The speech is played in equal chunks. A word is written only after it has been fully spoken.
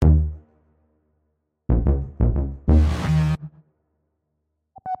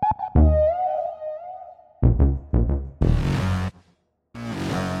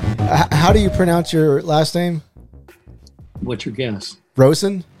How do you pronounce your last name? What's your guess?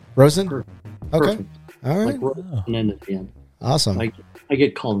 Rosen? Rosen? Perfect. Okay. Perfect. All right. Like Rosen and at the end. Awesome. I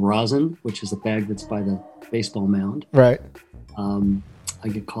get called rosin, which is a bag that's by the baseball mound. Right. I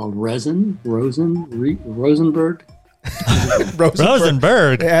get called Rosenberg.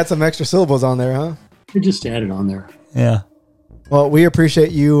 Rosenberg. They add some extra syllables on there, huh? I just added on there. Yeah. Well, we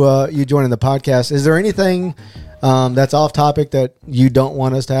appreciate you you joining the podcast. Is there anything that's off topic that you don't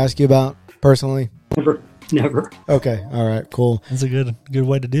want us to ask you about personally? Never. Okay. All right. Cool. That's a good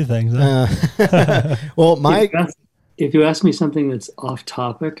way to do things. Huh? Well, Mike, if you ask me something that's off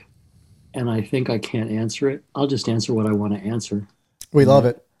topic and I think I can't answer it, I'll just answer what I want to answer. we love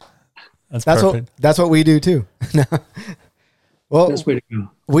it. That's perfect. That's what we do too. Well, Best way to go.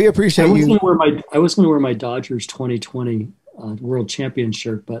 we appreciate you. I was going to wear my Dodgers 2020 World Champion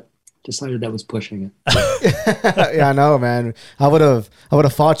shirt, but decided that was pushing it. Yeah, I know, man. I would have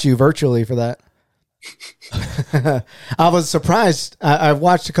fought you virtually for that. I was surprised. I've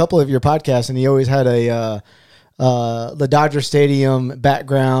watched a couple of your podcasts, and you always had the Dodger Stadium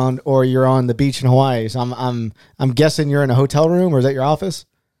background, or you're on the beach in Hawaii. So I'm guessing you're in a hotel room, or is that your office?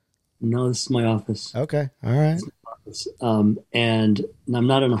 No, this is my office. Okay, all right. And I'm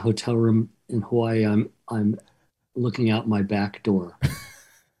not in a hotel room in Hawaii. I'm looking out my back door.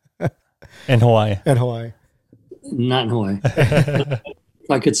 In Hawaii. In Hawaii. Not in Hawaii. If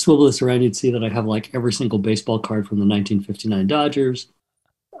I could swivel this around, you'd see that I have like every single baseball card from the 1959 Dodgers.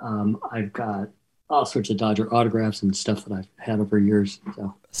 I've got all sorts of Dodger autographs and stuff that I've had over years.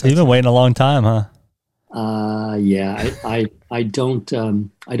 So you've been waiting a long time, huh? Yeah. I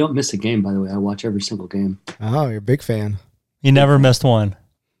don't miss a game. By the way, I watch every single game. Oh, you're a big fan. You never missed one.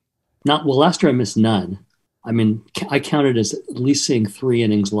 Last year I missed none. I mean, I counted as at least seeing 3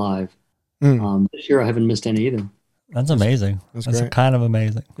 innings live. This year I haven't missed any either. That's amazing. That's great. kind of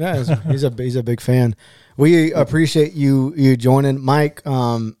amazing. Yeah, he's a big fan. We appreciate you joining, Mike.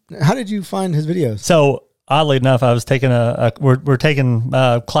 How did you find his videos? So oddly enough, I was taking we're taking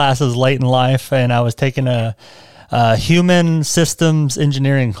classes late in life, and I was taking a human systems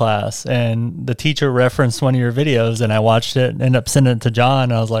engineering class, and the teacher referenced one of your videos, and I watched it, ended up sending it to John.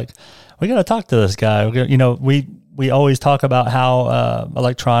 And I was like, we got to talk to this guy. We always talk about how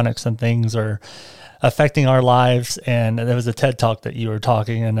electronics and things are affecting our lives, and there was a TED Talk that you were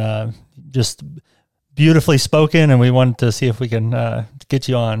talking, and just beautifully spoken, and we wanted to see if we can get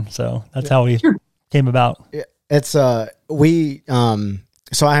you on. So that's how we came about. It's we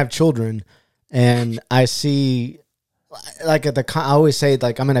so I have children, and I see like I always say,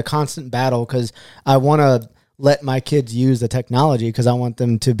 like, I'm in a constant battle because I want to let my kids use the technology because I want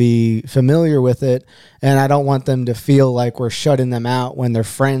them to be familiar with it, and I don't want them to feel like we're shutting them out when their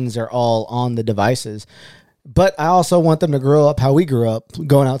friends are all on the devices. But I also want them to grow up how we grew up,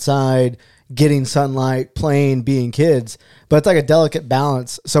 going outside, getting sunlight, playing, being kids. But it's like a delicate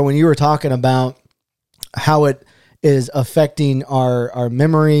balance. So when you were talking about how it is affecting our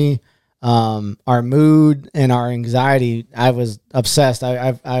memory, our mood, and our anxiety, I was obsessed.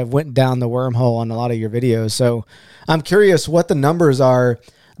 I went down the wormhole on a lot of your videos. So I'm curious what the numbers are.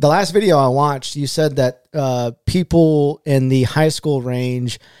 The last video I watched, you said that people in the high school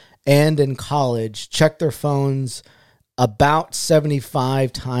range and in college check their phones about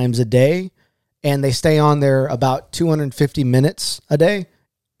 75 times a day, and they stay on there about 250 minutes a day.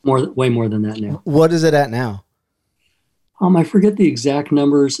 Way more than that now. What is it at now? I forget the exact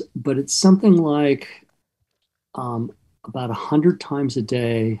numbers, but it's something like about 100 times a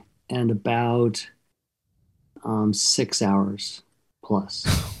day and about 6 hours plus.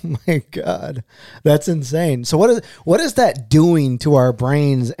 Oh my God, that's insane. So what is that doing to our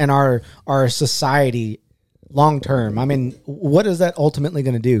brains and our society long term? I mean, what is that ultimately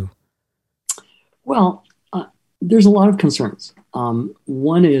going to do? Well, there's a lot of concerns.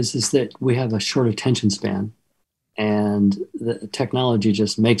 One is that we have a short attention span. And the technology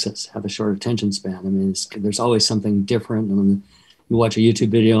just makes us have a short attention span. I mean, there's always something different. And when you watch a YouTube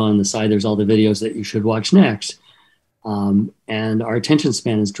video, on the side, there's all the videos that you should watch next. And our attention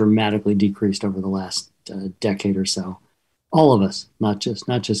span has dramatically decreased over the last decade or so. All of us, not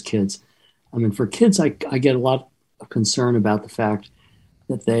just kids. I mean, for kids, I get a lot of concern about the fact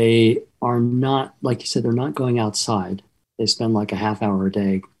that they are not, like you said, they're not going outside. They spend like a half hour a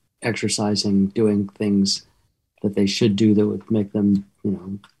day exercising, doing things that they should do that would make them,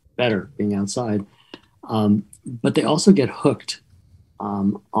 better being outside. But they also get hooked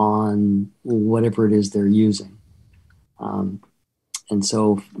on whatever it is they're using. And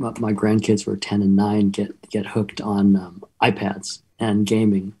so my grandkids who are 10 and 9 get hooked on iPads and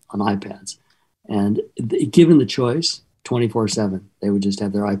gaming on iPads. And given the choice, 24/7, they would just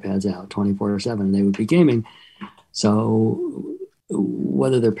have their iPads out 24/7 and they would be gaming. So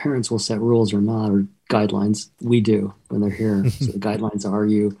whether their parents will set rules or not, or guidelines, we do when they're here. So the guidelines are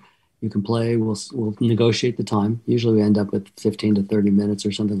you can play, we'll negotiate the time. Usually we end up with 15 to 30 minutes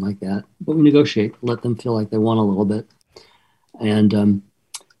or something like that. But we negotiate, let them feel like they want a little bit. And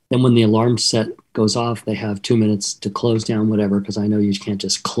then when the alarm set goes off, they have 2 minutes to close down whatever, because I know you can't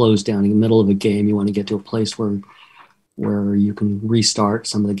just close down in the middle of a game. You want to get to a place where you can restart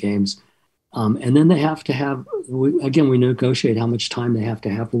some of the games. And then they have to have, we negotiate how much time they have to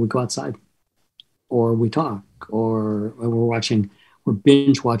have when we go outside, or we talk, or we're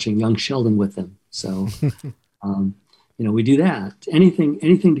binge watching Young Sheldon with them. So, we do that.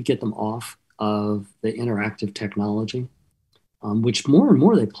 Anything to get them off of the interactive technology, which more and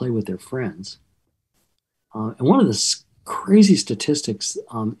more they play with their friends. And one of the crazy statistics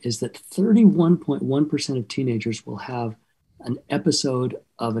is that 31.1% of teenagers will have an episode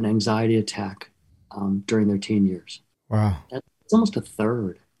of an anxiety attack during their teen years. Wow. That's almost a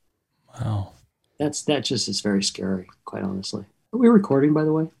third. Wow. That just is very scary, quite honestly. Are we recording, by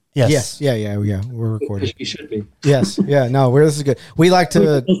the way? Yes. Yeah. We're recording. You should be. Yes. Yeah. No, this is good. We like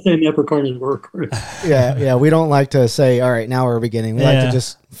to say in the upper corner we're recording. Yeah. We don't like to say, all right, now we're beginning. We like to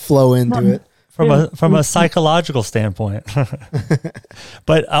just flow into it. From a psychological standpoint.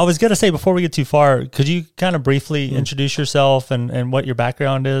 But I was going to say, before we get too far, could you kind of briefly introduce yourself and what your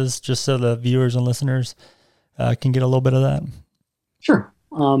background is, just so the viewers and listeners can get a little bit of that? Sure.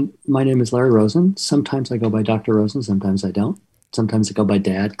 My name is Larry Rosen. Sometimes I go by Dr. Rosen, sometimes I don't. Sometimes I go by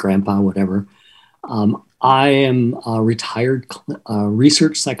Dad, Grandpa, whatever. I am a retired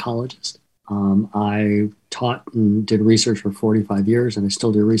research psychologist. I taught and did research for 45 years, and I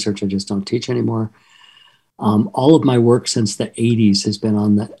still do research. I just don't teach anymore. All of my work since the 80s has been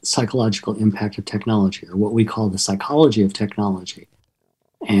on the psychological impact of technology, or what we call the psychology of technology.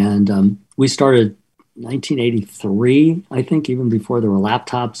 And we started 1983, I think, even before there were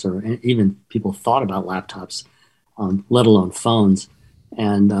laptops, or even people thought about laptops, let alone phones.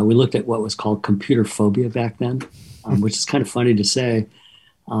 And we looked at what was called computer phobia back then, which is kind of funny to say.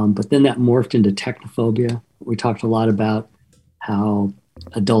 But then that morphed into technophobia. We talked a lot about how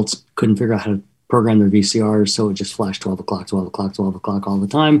adults couldn't figure out how to program their VCRs, so it just flashed 12 o'clock, 12 o'clock, 12 o'clock all the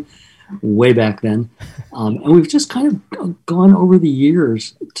time, way back then. And we've just kind of gone over the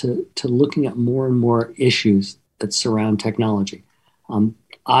years to looking at more and more issues that surround technology.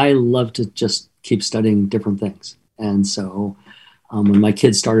 I love to just keep studying different things. And so when my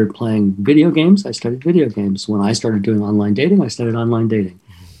kids started playing video games, I studied video games. When I started doing online dating, I studied online dating.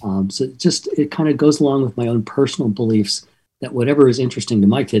 So it kind of goes along with my own personal beliefs that whatever is interesting to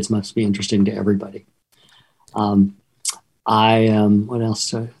my kids must be interesting to everybody. I am, what else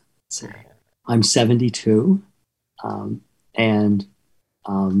to say? I'm 72 and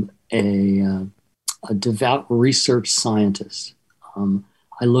a devout research scientist.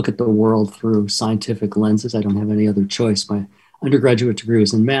 I look at the world through scientific lenses. I don't have any other choice. My undergraduate degree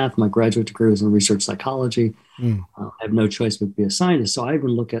was in math. My graduate degree was in research psychology. I have no choice but to be a scientist. So I even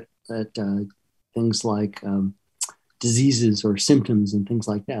look at things like diseases or symptoms and things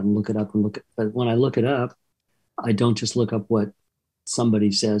like that, and look it up but when I look it up, I don't just look up what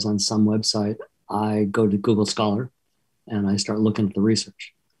somebody says on some website. I go to Google Scholar and I start looking at the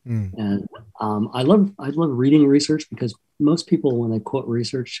research. And I love reading research, because most people, when they quote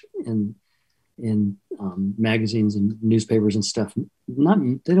research in magazines and newspapers and stuff,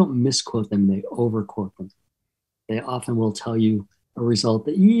 they don't misquote them, they overquote them. They often will tell you a result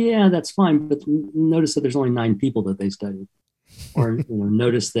that, yeah, that's fine, but notice that there's only 9 people that they studied, or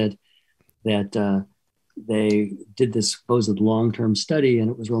notice that they did this supposed long-term study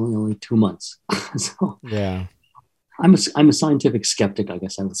and it was only 2 months. So yeah, I'm a scientific skeptic, I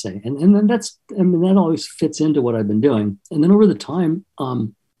guess I would say, and then that always fits into what I've been doing. And then over the time,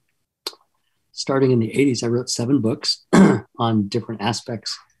 starting in the 80s, I wrote 7 books on different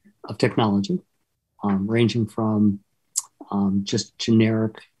aspects of technology, ranging from just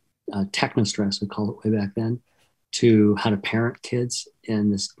generic technostress, we call it way back then, to how to parent kids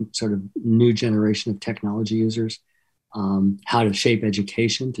in this sort of new generation of technology users, how to shape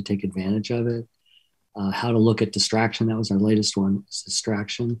education to take advantage of it, how to look at distraction. That was our latest one,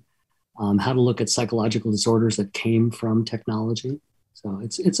 distraction. How to look at psychological disorders that came from technology. So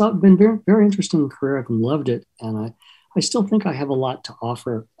it's been very, very interesting career. I've loved it. And I still think I have a lot to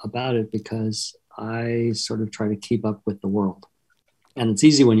offer about it, because I sort of try to keep up with the world. And it's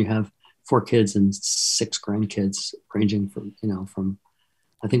easy when you have 4 kids and 6 grandkids, ranging from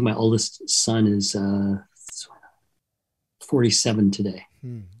I think my oldest son is 47 today.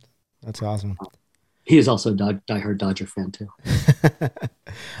 That's awesome. He is also a diehard Dodger fan too.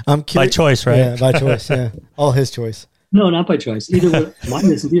 I'm curious. By choice, right? Yeah, by choice. Yeah, all his choice. No, not by choice.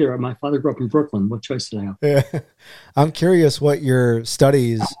 Mine isn't either. My father grew up in Brooklyn. What choice did I have? Yeah. I'm curious what your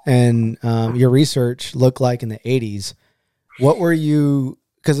studies and your research looked like in the 80s. What were you,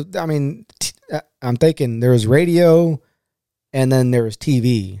 because I mean, I'm thinking there was radio and then there was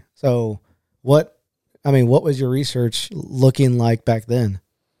TV. So what was your research looking like back then?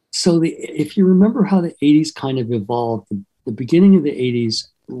 So if you remember how the 80s kind of evolved, the beginning of the 80s,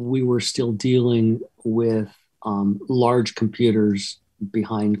 we were still dealing with large computers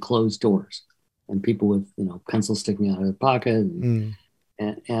behind closed doors and people with, pencils sticking out of their pocket.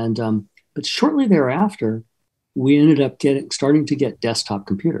 But shortly thereafter, we ended up starting to get desktop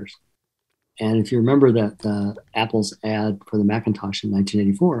computers. And if you remember that Apple's ad for the Macintosh in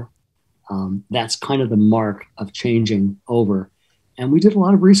 1984, that's kind of the mark of changing over. And we did a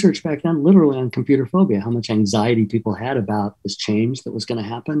lot of research back then, literally on computer phobia, how much anxiety people had about this change that was going to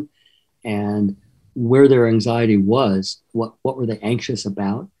happen, and where their anxiety was, what were they anxious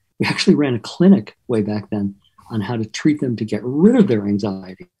about. We actually ran a clinic way back then on how to treat them to get rid of their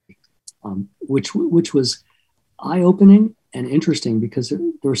anxiety, which was eye-opening and interesting, because there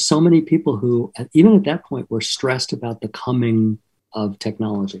were so many people who, even at that point, were stressed about the coming of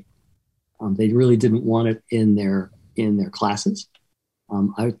technology. They really didn't want it in their classes.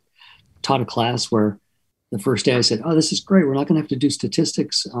 I taught a class where the first day I said, "Oh, this is great. We're not going to have to do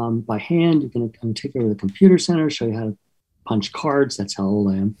statistics by hand. You're going to come take over the computer center, show you how to punch cards." That's how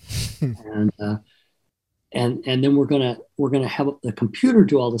old I am. And then we're gonna have the computer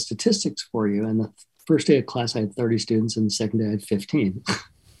do all the statistics for you. And the first day of class, I had 30 students, and the second day I had 15.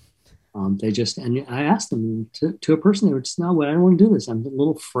 And I asked them to a person, they were just, "No, I don't want to do this. I'm a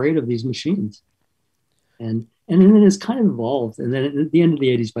little afraid of these machines." And then it's kind of evolved. And then at the end of the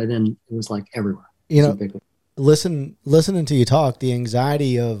 80s, by then it was like everywhere. Listening to you talk, the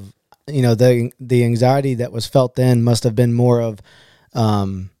anxiety of, the anxiety that was felt then must have been more of,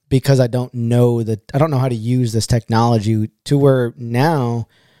 because I don't know how to use this technology, to where now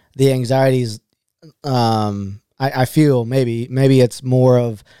the anxieties, I feel maybe it's more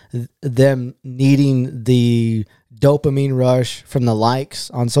of them needing the dopamine rush from the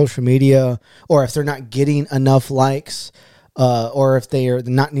likes on social media, or if they're not getting enough likes, or if they are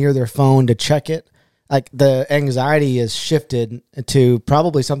not near their phone to check it. Like, the anxiety is shifted to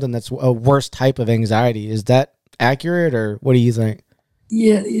probably something that's a worse type of anxiety. Is that accurate, or what do you think?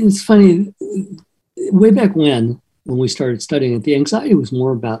 Yeah, it's funny. Way back when we started studying it, the anxiety was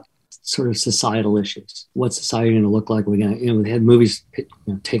more about sort of societal issues. What's society going to look like? We had movies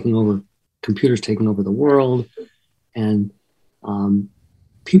taking over, computers taking over the world, and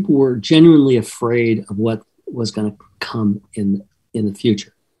people were genuinely afraid of what was going to come in the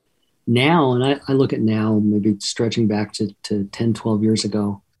future. Now, and I look at now, maybe stretching back to 10, 12 years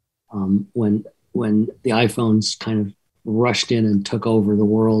ago, when the iPhones kind of rushed in and took over the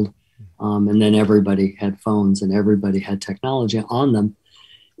world, and then everybody had phones and everybody had technology on them.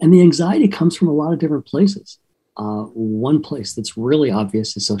 And the anxiety comes from a lot of different places. One place that's really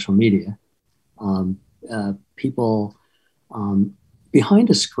obvious is social media. People behind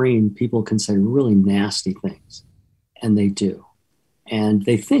a screen, people can say really nasty things, and they do. And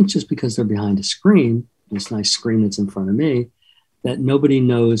they think just because they're behind a screen, this nice screen that's in front of me, that nobody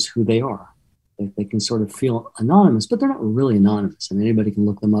knows who they are. They can sort of feel anonymous, but they're not really anonymous. I mean, anybody can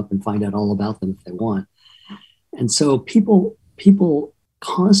look them up and find out all about them if they want. And so people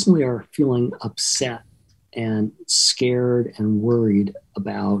constantly are feeling upset and scared and worried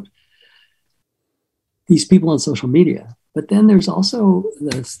about these people on social media. But then there's also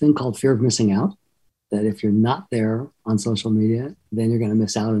this thing called fear of missing out, that if you're not there on social media, then you're going to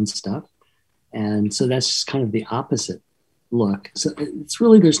miss out on stuff. And so that's just kind of the opposite look. So it's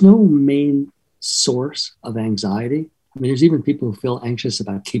really, there's no main source of anxiety. I mean, there's even people who feel anxious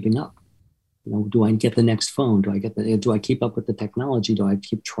about keeping up. Do I get the next phone? Do I keep up with the technology? Do I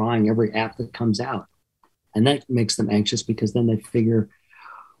keep trying every app that comes out? And that makes them anxious, because then they figure,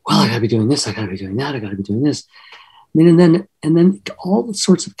 well, I gotta be doing this, I gotta be doing that, I gotta be doing this. I mean, and then all the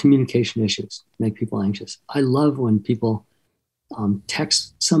sorts of communication issues make people anxious. I love when people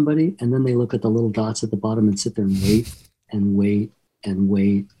text somebody and then they look at the little dots at the bottom and sit there and wait and wait and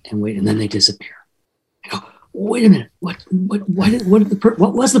wait and wait, and then they disappear. I go, wait a minute, what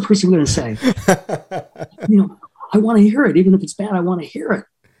was the person going to say? I want to hear it, even if it's bad. I want to hear it.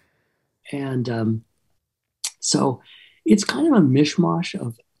 And so it's kind of a mishmash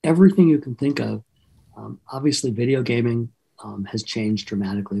of everything you can think of. Obviously, video gaming, has changed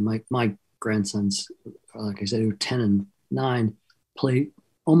dramatically. My grandsons, like I said, who are 10 and 9, play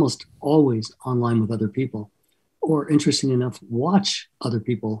almost always online with other people, or interesting enough, watch other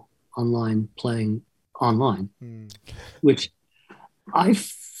people online playing online, which I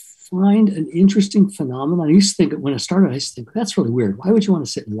find an interesting phenomenon. I used to think, when I started, I used to think, that's really weird. Why would you want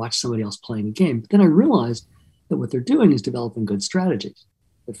to sit and watch somebody else playing a game? But then I realized that what they're doing is developing good strategies.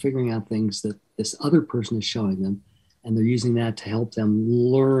 They're figuring out things that this other person is showing them, and they're using that to help them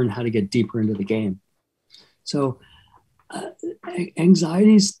learn how to get deeper into the game. So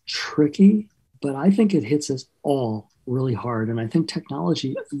anxiety is tricky, but I think it hits us all really hard. And I think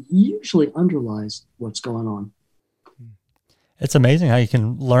technology usually underlies what's going on. It's amazing how you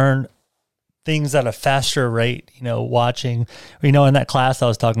can learn things at a faster rate, watching, in that class I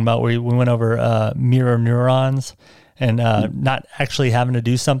was talking about where we went over mirror neurons and not actually having to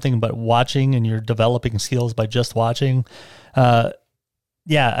do something, but watching, and you're developing skills by just watching. That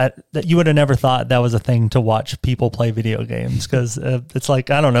you would have never thought that was a thing to watch people play video games, because it's like,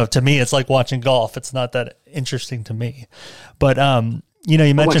 I don't know, to me, it's like watching golf. It's not that interesting to me. But,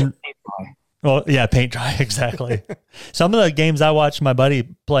 you mentioned... Well, yeah, paint dry, exactly. Some of the games I watch my buddy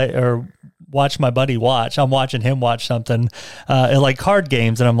play or watch my buddy watch, I'm watching him watch something, like card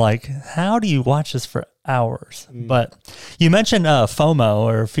games, and I'm like, how do you watch this for hours? But you mentioned FOMO,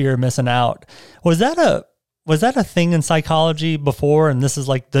 or fear of missing out. Was that a thing in psychology before, and this is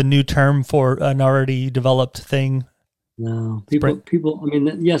like the new term for an already developed thing? No, people. I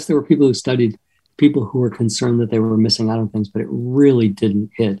mean, yes, there were people who studied people who were concerned that they were missing out on things, but it really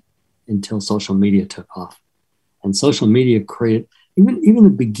didn't hit until social media took off. And social media created, even the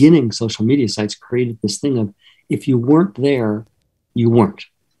beginning social media sites created this thing of, if you weren't there, you weren't,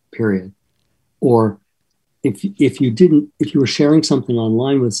 period. Or if you were sharing something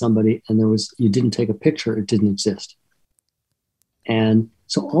online with somebody and you didn't take a picture, it didn't exist. And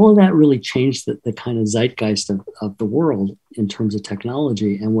so all of that really changed the kind of zeitgeist of the world in terms of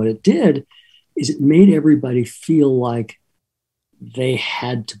technology. And what it did is it made everybody feel like they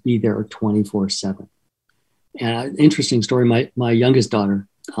had to be there 24/7. And interesting story, my youngest daughter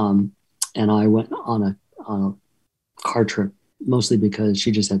and I went on a car trip, mostly because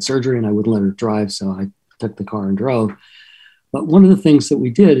she just had surgery and I wouldn't let her drive. So I took the car and drove. But one of the things that we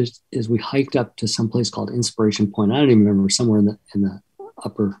did is we hiked up to some place called Inspiration Point. I don't even remember, somewhere in the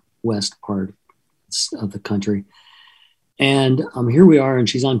upper west part of the country. And here we are, and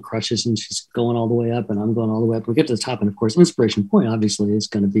she's on crutches, and she's going all the way up, and I'm going all the way up. We get to the top, and of course, Inspiration Point obviously is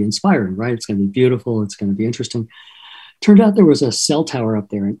going to be inspiring, right? It's going to be beautiful. It's going to be interesting. Turned out there was a cell tower up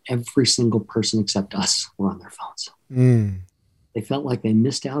there, and every single person except us were on their phones. They felt like they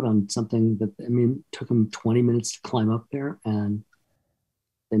missed out on something that, took them 20 minutes to climb up there, and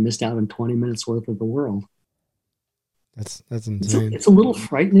they missed out on 20 minutes worth of the world. That's insane. It's a little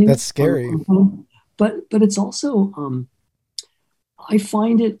frightening. That's scary. But it's also... I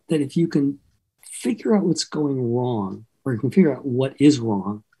find it that if you can figure out what's going wrong, or you can figure out what is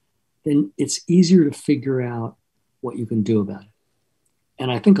wrong, then it's easier to figure out what you can do about it.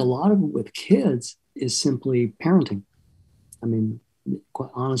 And I think a lot of it with kids is simply parenting.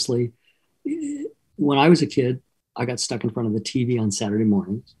 Quite honestly, when I was a kid, I got stuck in front of the TV on Saturday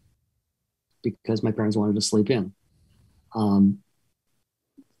mornings because my parents wanted to sleep in.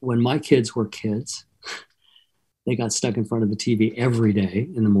 When my kids were kids, they got stuck in front of the TV every day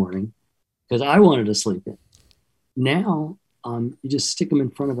in the morning because I wanted to sleep in. Now, you just stick them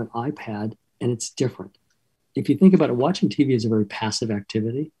in front of an iPad and it's different. If you think about it, watching TV is a very passive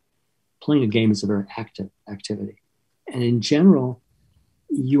activity. Playing a game is a very active activity. And in general,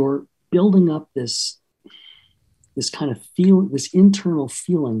 you're building up this kind of this internal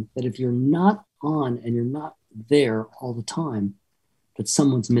feeling that if you're not on and you're not there all the time, that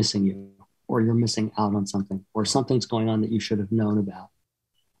someone's missing you, or you're missing out on something, or something's going on that you should have known about.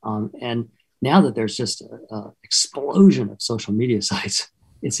 And now that there's just an explosion of social media sites,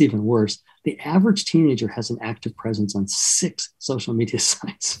 it's even worse. The average teenager has an active presence on 6 social media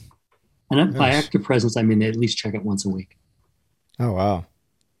sites. And by active presence, I mean they at least check it once a week. Oh, wow.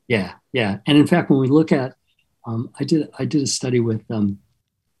 Yeah. And in fact, when we look at, I did a study with some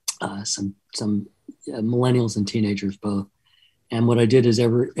millennials and teenagers both. And what I did is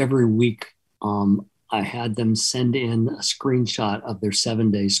every week, I had them send in a screenshot of their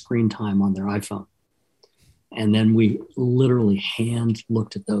 7-day screen time on their iPhone. And then we literally hand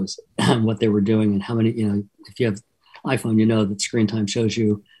looked at those and what they were doing and how many, if you have iPhone, that screen time shows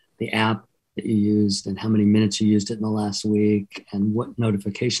you the app that you used and how many minutes you used it in the last week and what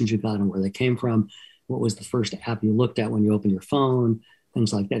notifications you got and where they came from. What was the first app you looked at when you opened your phone,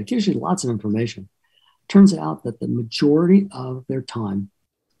 things like that. It gives you lots of information. turns out that the majority of their time,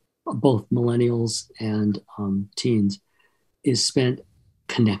 both millennials and teens, is spent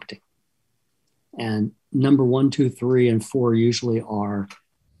connecting. And number 1, 2, 3, and 4 usually are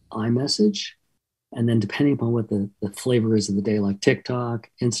iMessage. And then depending upon what the flavor is of the day, like TikTok,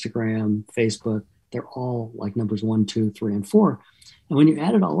 Instagram, Facebook, they're all like numbers 1, 2, 3, and 4. And when you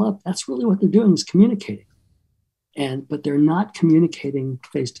add it all up, that's really what they're doing, is communicating. But they're not communicating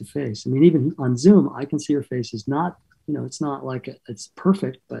face to face. I mean, even on Zoom, I can see your face is not, it's not like it's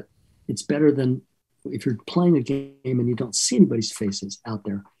perfect, but it's better than if you're playing a game and you don't see anybody's faces out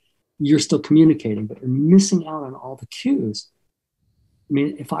there. You're still communicating, but you're missing out on all the cues. I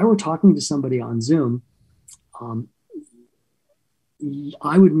mean, if I were talking to somebody on Zoom,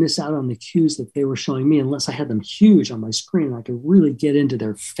 I would miss out on the cues that they were showing me unless I had them huge on my screen. I could really get into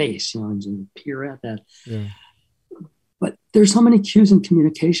their face, and peer at that. Yeah. But there's so many cues in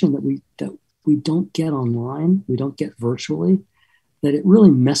communication that we don't get online, we don't get virtually, that it really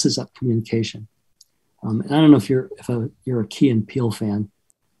messes up communication. And I don't know if you're a Key and Peele fan,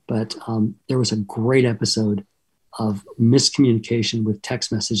 but there was a great episode of miscommunication with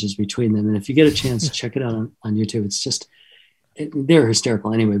text messages between them. And if you get a chance to check it out on YouTube, it's just, they're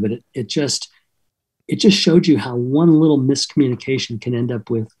hysterical anyway, but it just showed you how one little miscommunication can end up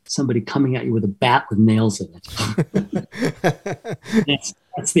with somebody coming at you with a bat with nails in it.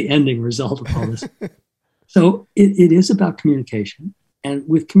 That's the ending result of all this. So it is about communication. And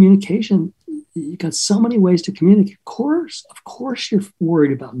with communication, you got so many ways to communicate. Of course, you're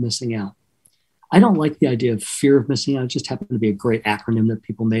worried about missing out. I don't like the idea of fear of missing out. It just happened to be a great acronym that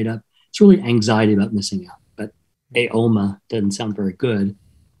people made up. It's really anxiety about missing out. But AOMA doesn't sound very good.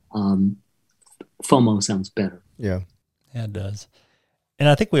 FOMO sounds better. Yeah, it does. And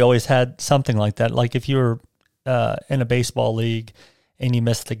I think we always had something like that. Like if you were in a baseball league and you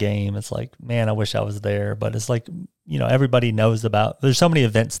missed the game, it's like, man, I wish I was there. But it's like, everybody knows there's so many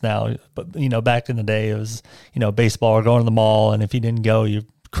events now, but back in the day it was, baseball or going to the mall. And if you didn't go, you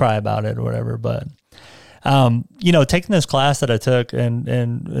cry about it or whatever. But, taking this class that I took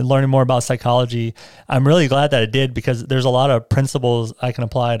and learning more about psychology, I'm really glad that I did, because there's a lot of principles I can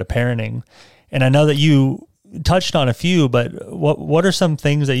apply to parenting. And I know that you touched on a few, but what are some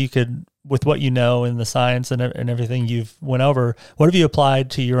things that you could, with what in the science and everything you've went over, what have you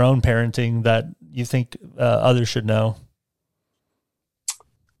applied to your own parenting that you think others should know?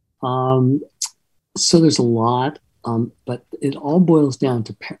 So there's a lot, but it all boils down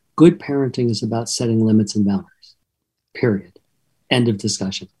to good parenting is about setting limits and boundaries, period. End of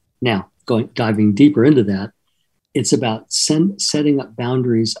discussion. Now, diving deeper into that, it's about setting up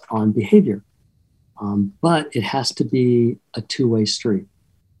boundaries on behavior. But it has to be a two-way street.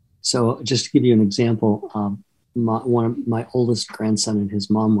 So just to give you an example, my oldest grandson and his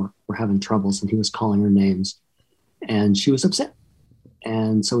mom were having troubles, and he was calling her names, and she was upset.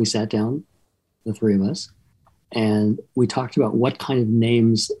 And so we sat down, the three of us, and we talked about what kind of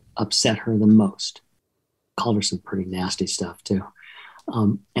names upset her the most. Called her some pretty nasty stuff too.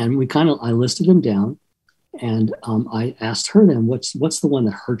 And I listed them down, and I asked her then, what's the one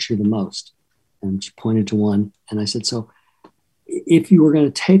that hurts you the most? And she pointed to one, and I said, so if you were going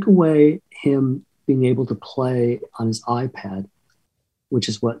to take away him being able to play on his iPad, which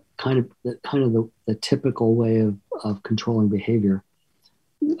is what the typical way of controlling behavior,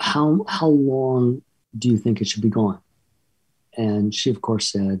 how long do you think it should be gone? And she, of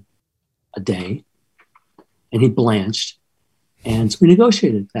course, said a day. And he blanched. And so we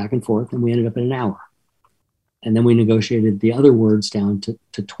negotiated back and forth, and we ended up at an hour. And then we negotiated the other words down to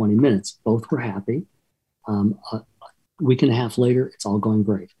 20 minutes. Both were happy. A week and a half later, it's all going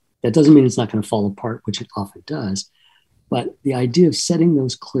great. That doesn't mean it's not going to fall apart, which it often does. But the idea of setting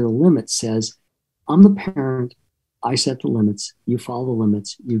those clear limits says, I'm the parent, I set the limits, you follow the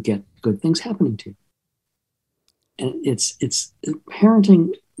limits, you get good things happening to you. And it's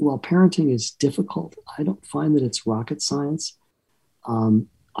parenting, while parenting is difficult, I don't find that it's rocket science.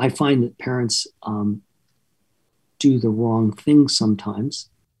 I find that parents do the wrong things sometimes,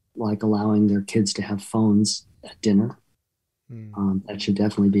 like allowing their kids to have phones at dinner. That should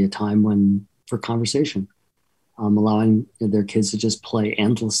definitely be a time for conversation. Allowing their kids to just play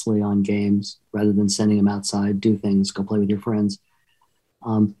endlessly on games rather than sending them outside, do things, go play with your friends.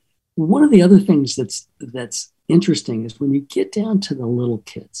 One of the other things that's interesting is when you get down to the little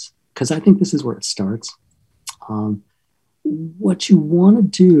kids, because I think this is where it starts. What you want to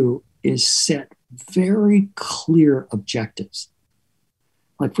do is set very clear objectives.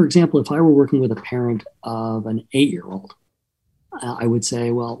 Like, for example, if I were working with a parent of an 8-year-old, I would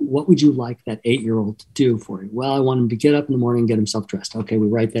say, well, what would you like that 8-year-old to do for you? Well, I want him to get up in the morning and get himself dressed. Okay, we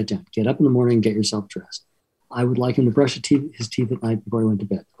write that down. Get up in the morning and get yourself dressed. I would like him to brush his teeth at night before he went to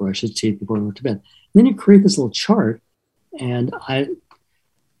bed. Brush his teeth before he went to bed. And then you create this little chart. And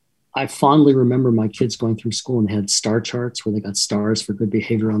I fondly remember my kids going through school and had star charts where they got stars for good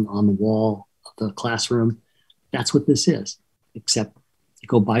behavior on the wall of the classroom. That's what this is, except you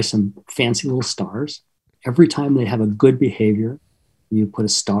go buy some fancy little stars. Every time they have a good behavior, you put a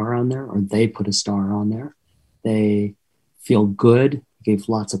star on there, or they put a star on there. They feel good, gave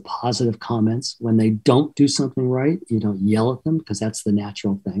lots of positive comments. When they don't do something right, you don't yell at them, because that's the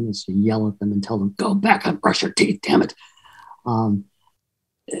natural thing, is to yell at them and tell them, go back and brush your teeth, damn it.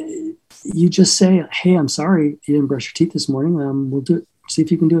 You just say, hey, I'm sorry you didn't brush your teeth this morning. We'll do it. See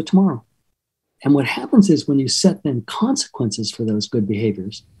if you can do it tomorrow. And what happens is when you set then consequences for those good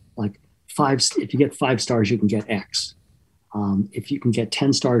behaviors, like if you get 5 stars, you can get X. If you can get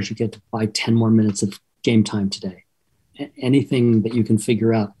 10 stars, you get to buy 10 more minutes of game time today. Anything that you can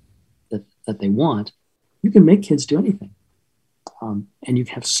figure out that they want, you can make kids do anything. And you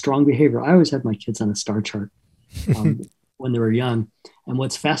have strong behavior. I always had my kids on a star chart when they were young. And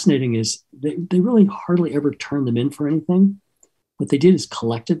what's fascinating is they really hardly ever turned them in for anything. What they did is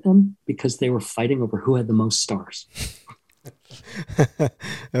collected them because they were fighting over who had the most stars.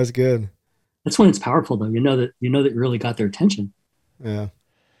 That's good. That's when it's powerful, though. You know that you really got their attention. Yeah.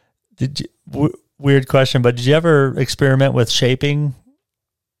 Weird question, but did you ever experiment with shaping?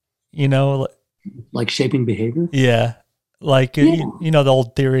 Like shaping behavior? Yeah. Like, yeah. The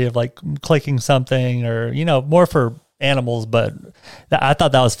old theory of like clicking something or, more for animals, but I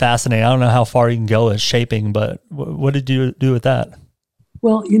thought that was fascinating. I don't know how far you can go with shaping, but what did you do with that?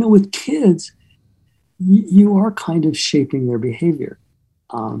 Well, with kids, you are kind of shaping their behavior.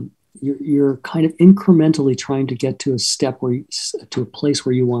 You're kind of incrementally trying to get to a step to a place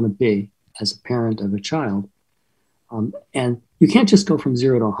where you want to be as a parent of a child. And you can't just go from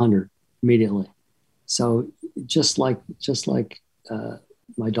 0 to 100 immediately. So just like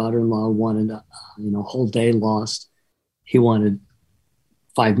my daughter-in-law wanted a whole day lost, he wanted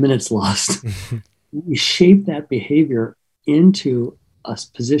 5 minutes lost. We shaped that behavior into a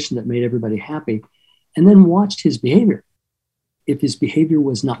position that made everybody happy, and then watched his behavior. If his behavior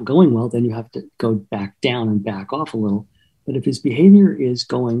was not going well, then you have to go back down and back off a little. But if his behavior is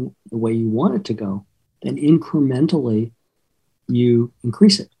going the way you want it to go, then incrementally you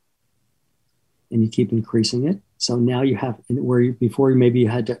increase it. And you keep increasing it. So now you have, before maybe you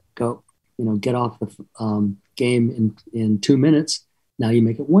had to go, get off the game in 2 minutes. Now you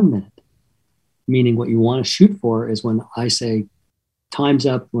make it 1 minute. Meaning what you want to shoot for is when I say time's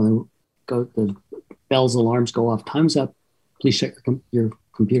up, when the bells, alarms go off, time's up, please shut your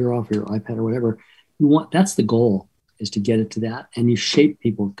computer off, or your iPad or whatever. That's the goal, is to get it to that. And you shape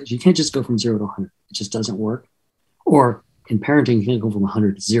people, because you can't just go from 0 to 100. It just doesn't work. Or in parenting, you can't go from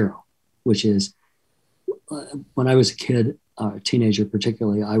 100 to 0, which is, when I was a kid, a teenager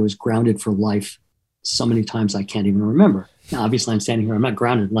particularly, I was grounded for life so many times I can't even remember. Now, obviously, I'm standing here. I'm not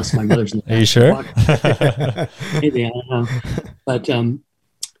grounded unless my mother's in the back. Are you sure? Maybe, I don't know. But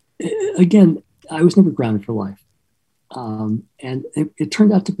again, I was never grounded for life. And it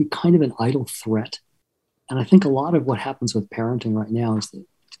turned out to be kind of an idle threat. And I think a lot of what happens with parenting right now is that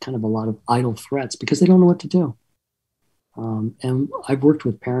it's kind of a lot of idle threats because they don't know what to do. And I've worked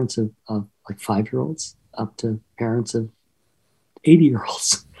with parents of like 5-year-olds up to parents of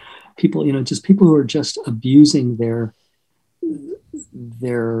 80-year-olds, people, just people who are just abusing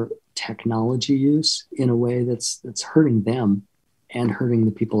their technology use in a way that's hurting them and hurting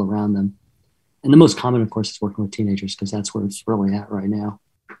the people around them. And the most common, of course, is working with teenagers, because that's where it's really at right now.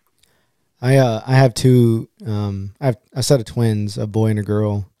 I have two. I have a set of twins, a boy and a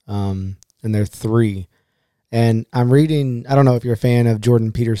girl, and they're 3. And I'm reading, I don't know if you're a fan of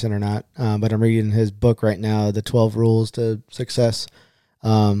Jordan Peterson or not, but I'm reading his book right now, The 12 Rules to Success,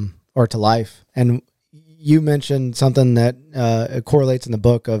 or to Life. And you mentioned something that correlates in the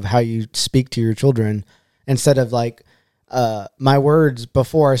book of how you speak to your children, instead of like my words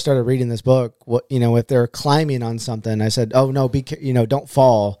before I started reading this book. If they're climbing on something, I said, "Oh no, don't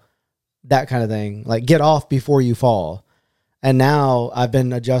fall," that kind of thing. Like, get off before you fall. And now I've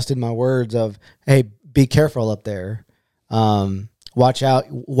been adjusting my words of, "Hey, be careful up there. Watch out.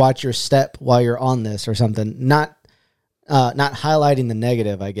 Watch your step while you're on this," or something. Not highlighting the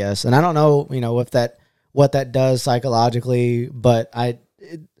negative, I guess. And I don't know, what that does psychologically, but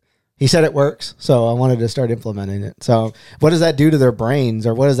he said it works, so I wanted to start implementing it. So what does that do to their brains,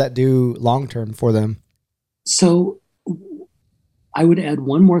 or what does that do long-term for them? So I would add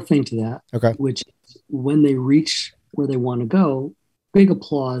one more thing to that, okay, which is when they reach where they want to go, big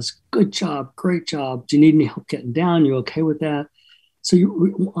applause, good job, great job. Do you need any help getting down? You okay with that? So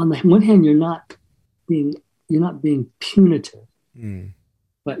you, on the one hand, you're not being punitive,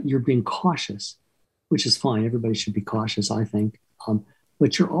 but you're being cautious, which is fine. Everybody should be cautious, I think.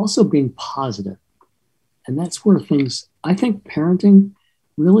 But you're also being positive. And that's where I think parenting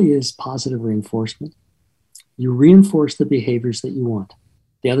really is positive reinforcement. You reinforce the behaviors that you want.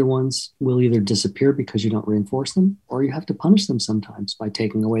 The other ones will either disappear because you don't reinforce them, or you have to punish them sometimes by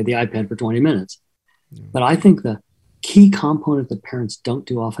taking away the iPad for 20 minutes. But I think the key component that parents don't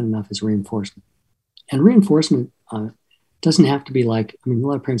do often enough is reinforcement. And reinforcement doesn't have to be like, I mean, a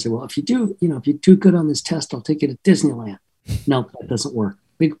lot of parents say, well, if you do good on this test, I'll take you to Disneyland. No, that doesn't work.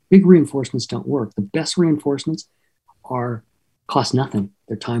 Big reinforcements don't work. The best reinforcements cost nothing.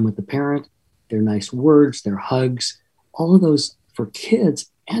 Their time with the parent, their nice words, their hugs, all of those for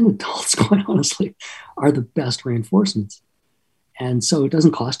kids and adults, quite honestly, are the best reinforcements. And so it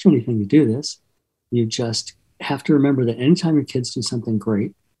doesn't cost you anything to do this. You just have to remember that anytime your kids do something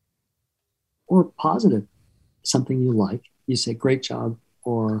great or positive, something you like, you say, great job,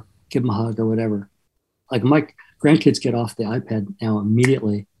 or give them a hug or whatever. Like my grandkids get off the iPad now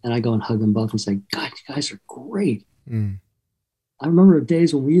immediately, and I go and hug them both and say, God, you guys are great. I remember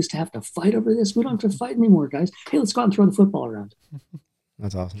days when we used to have to fight over this. We don't have to fight anymore, guys. Hey, let's go out and throw the football around.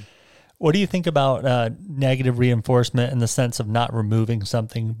 That's awesome. What do you think about negative reinforcement in the sense of not removing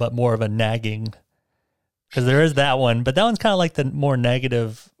something, but more of a nagging? Because there is that one, but that one's kind of like the more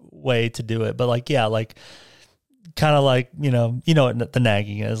negative way to do it. But like, yeah, like kind of like, you know what the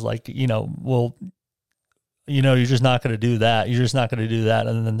nagging is like, well, you're just not going to do that. You're just not going to do that.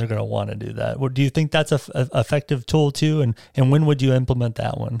 And then they're going to want to do that. What do you think that's a effective tool too? And when would you implement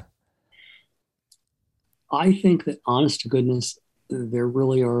that one? I think that honest to goodness, there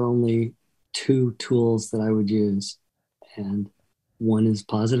really are only two tools that I would use. And one is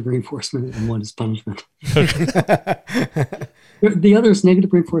positive reinforcement and one is punishment. The other is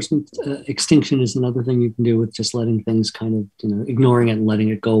negative reinforcement. Extinction is another thing you can do with just letting things kind of, ignoring it and letting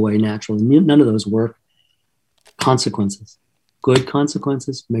it go away naturally. None of those work. Consequences. Good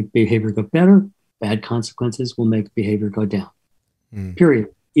consequences make behavior go better. Bad consequences will make behavior go down.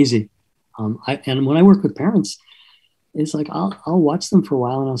 Period. Easy. And when I work with parents, it's like I'll watch them for a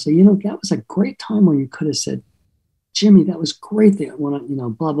while and I'll say, that was a great time when you could have said, Jimmy, that was great that when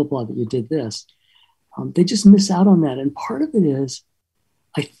blah blah blah that you did this. They just miss out on that, and part of it is,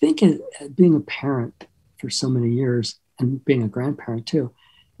 I think, being a parent for so many years and being a grandparent too.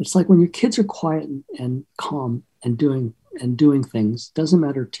 It's like when your kids are quiet and calm and doing things, doesn't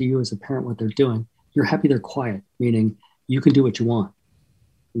matter to you as a parent what they're doing. You're happy they're quiet, meaning you can do what you want.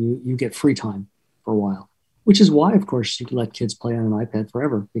 You get free time for a while, which is why, of course, you can let kids play on an iPad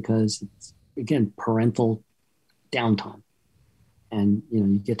forever because it's, again, parental downtime. And,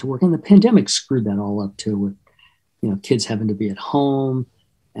 you get to work. And the pandemic screwed that all up too with, kids having to be at home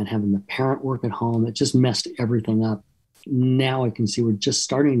and having the parent work at home. It just messed everything up. Now I can see we're just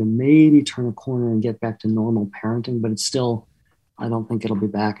starting to maybe turn a corner and get back to normal parenting, but it's still, I don't think it'll be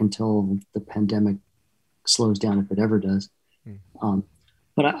back until the pandemic slows down, if it ever does.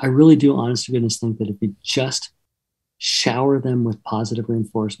 But I really do, honest to goodness, think that if you just shower them with positive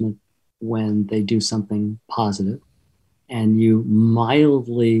reinforcement when they do something positive, and you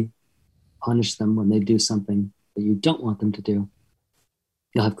mildly punish them when they do something that you don't want them to do,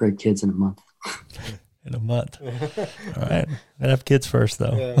 you'll have great kids in a month. In a month. All right. I have kids first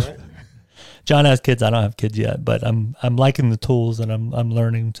though. Yeah, right. John has kids. I don't have kids yet, but I'm liking the tools and I'm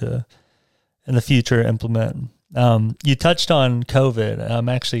learning to in the future implement. You touched on COVID. I'm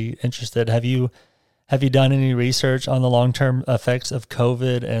actually interested. Have you done any research on the long-term effects of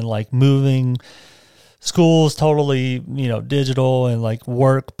COVID and like moving schools totally, digital and like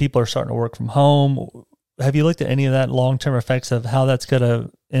work, people are starting to work from home. Have you looked at any of that long-term effects of how that's going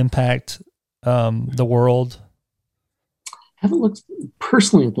to impact the world? I haven't looked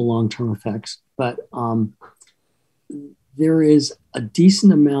personally at the long-term effects, but there is a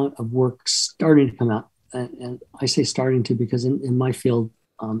decent amount of work starting to come out. And I say starting to because in my field,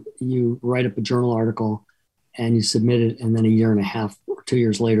 you write up a journal article and you submit it, and then a year and a half or 2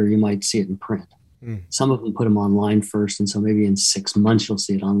 years later, you might see it in print. Some of them put them online first, and so maybe in 6 months you'll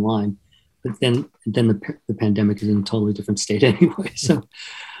see it online. But then the pandemic is in a totally different state anyway. So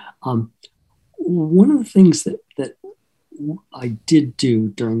one of the things that I did do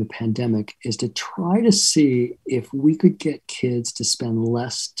during the pandemic is to try to see if we could get kids to spend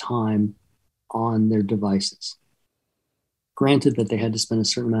less time on their devices. Granted that they had to spend a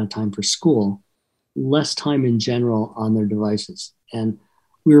certain amount of time for school, less time in general on their devices. And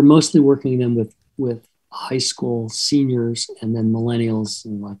we were mostly working them with high school seniors, and then millennials,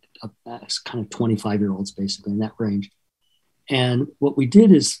 and like kind of 25-year-olds, basically in that range. And what we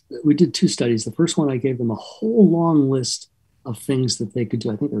did is we did 2 studies. The first one, I gave them a whole long list of things that they could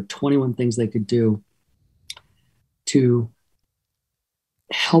do. I think there were 21 things they could do to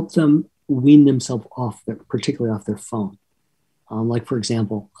help them wean themselves off, particularly off their phone. Like, for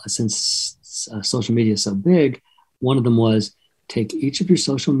example, since social media is so big, one of them was take each of your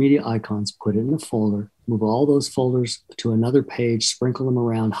social media icons, put it in a folder, move all those folders to another page, sprinkle them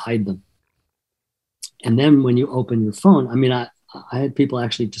around, hide them. And then when you open your phone, I mean, I had people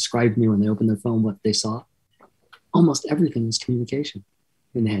actually describe to me when they opened their phone what they saw. Almost everything was communication.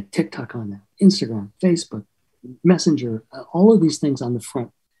 And they had TikTok on there, Instagram, Facebook, Messenger, all of these things on the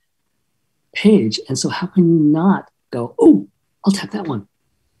front page. And so how can you not go, oh, I'll tap that one.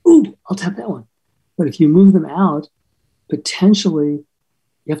 Ooh, I'll tap that one. But if you move them out, potentially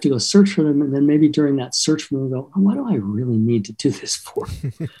you have to go search for them. And then maybe during that search for them, go, oh, what do I really need to do this for?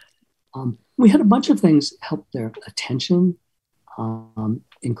 We had a bunch of things help their attention,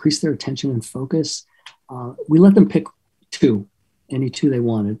 increase their attention and focus. We let them pick any two they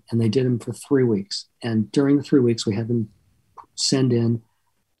wanted, and they did them for 3 weeks. And during the 3 weeks, we had them send in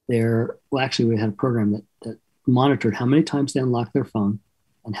we had a program that monitored how many times they unlocked their phone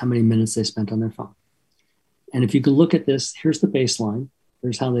and how many minutes they spent on their phone. And if you could look at this, here's the baseline.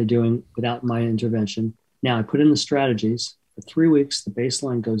 Here's how they're doing without my intervention. Now I put in the strategies. For 3 weeks, the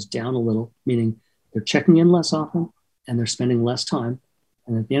baseline goes down a little, meaning they're checking in less often and they're spending less time.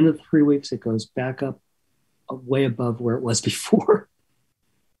 And at the end of the 3 weeks, it goes back up way above where it was before,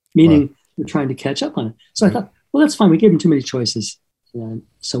 meaning they're trying to catch up on it. So I thought, well, that's fine. We gave them too many choices. And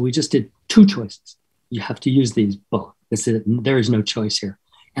so we just did 2 choices. You have to use these both. There is no choice here.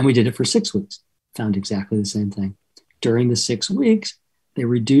 And we did it for 6 weeks. Found exactly the same thing. During the 6 weeks, they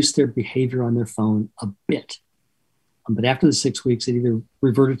reduced their behavior on their phone a bit. But after the 6 weeks, it either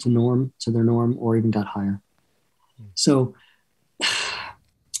reverted to their norm, or even got higher. So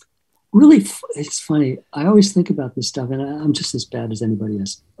really, it's funny. I always think about this stuff, and I'm just as bad as anybody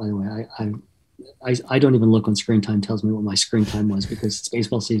else, by the way. I don't even look when Screen Time tells me what my screen time was, because it's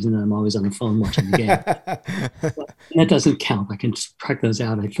baseball season and I'm always on the phone watching the game. But that doesn't count. I can track those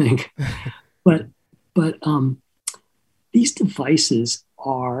out, I think. But these devices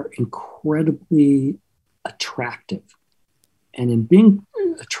are incredibly attractive. And in being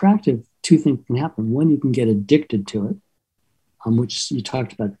attractive, 2 things can happen. One, you can get addicted to it, which you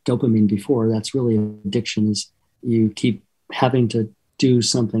talked about dopamine before. That's really addiction, is you keep having to do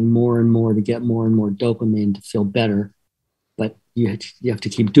something more and more to get more and more dopamine to feel better. But you have to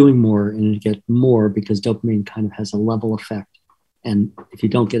keep doing more and get more, because dopamine kind of has a level effect. And if you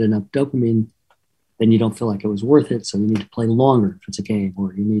don't get enough dopamine, then you don't feel like it was worth it. So you need to play longer if it's a game,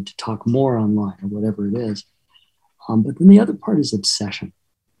 or you need to talk more online, or whatever it is. But then the other part is obsession.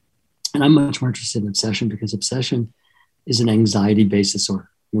 And I'm much more interested in obsession, because obsession is an anxiety-based disorder.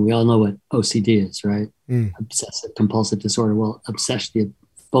 I mean, we all know what OCD is, right? Obsessive compulsive disorder. Well, obsession,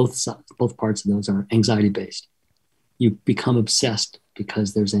 both parts of those are anxiety-based. You become obsessed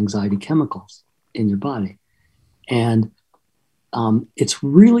because there's anxiety chemicals in your body. And it's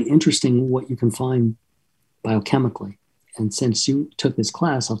really interesting what you can find biochemically. And since you took this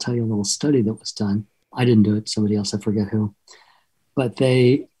class, I'll tell you a little study that was done. I didn't do it, somebody else, I forget who. But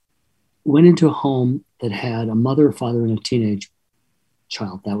they went into a home that had a mother, a father, and a teenage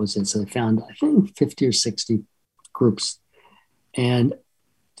child. That was it. So they found, I think, 50 or 60 groups. And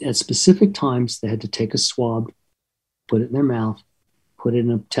at specific times, they had to take a swab, put it in their mouth, put it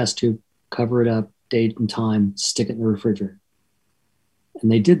in a test tube, cover it up, date and time, stick it in the refrigerator. And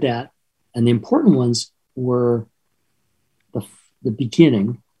they did that. And the important ones were the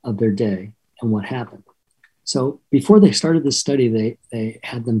beginning of their day and what happened. So before they started this study, they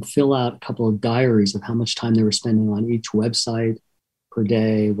had them fill out a couple of diaries of how much time they were spending on each website per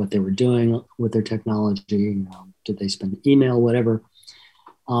day, what they were doing with their technology, did they spend email, whatever.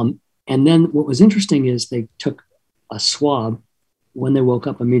 And then what was interesting is they took a swab when they woke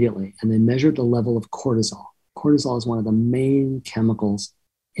up immediately, and they measured the level of cortisol. Cortisol is one of the main chemicals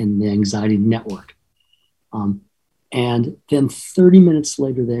in the anxiety network. And then 30 minutes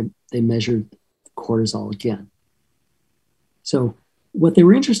later, they measured cortisol again. So what they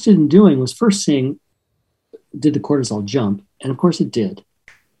were interested in doing was first seeing, did the cortisol jump? And of course it did.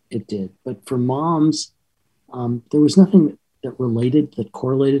 It did. But for moms, there was nothing that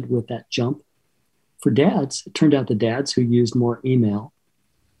correlated with that jump. For dads, it turned out the dads who used more email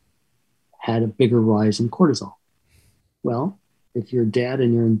had a bigger rise in cortisol. Well, if you're a dad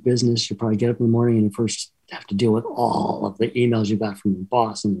and you're in business, you probably get up in the morning and you first have to deal with all of the emails you got from your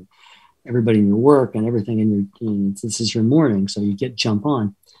boss and everybody in your work and everything this is your morning. So you jump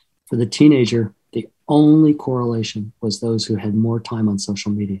on. For the teenager, the only correlation was those who had more time on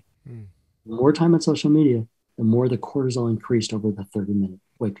social media. The more time on social media, the more the cortisol increased over the 30-minute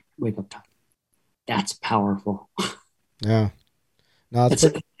wake up time. That's powerful. Yeah. No, it's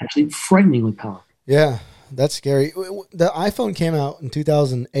actually frighteningly powerful. Yeah, that's scary. The iPhone came out in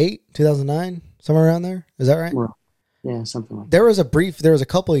 2008, 2009, somewhere around there. Is that right? Yeah, something like that. There was a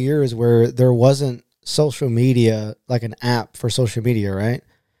couple of years where there wasn't social media, like an app for social media, right?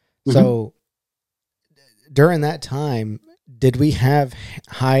 Mm-hmm. So during that time, did we have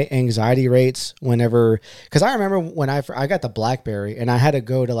high anxiety rates whenever, because I remember when I got the BlackBerry and I had to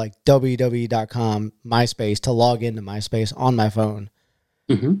go to like www.com, MySpace, to log into MySpace on my phone.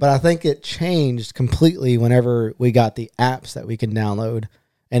 Mm-hmm. But I think it changed completely whenever we got the apps that we can download,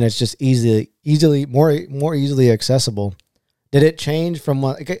 and it's just more easily accessible. Did it change from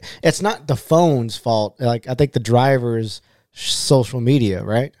what? It's not the phone's fault. Like, I think the driver's social media,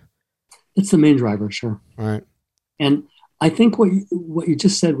 right? It's the main driver, sure. All right. And I think what you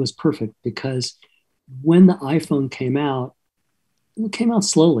just said was perfect, because when the iPhone came out, it came out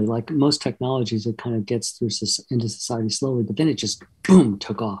slowly. Like most technologies, it kind of gets into society slowly, but then it just, boom,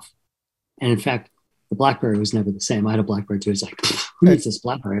 took off. And in fact, the BlackBerry was never the same. I had a BlackBerry too. It's like, who needs this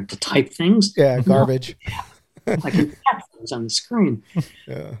BlackBerry? I have to type things? Yeah, garbage. I can tap things on the screen.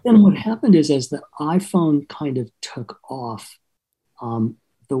 Yeah. Then what happened is, as the iPhone kind of took off,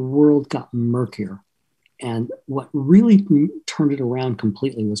 the world got murkier. And what really turned it around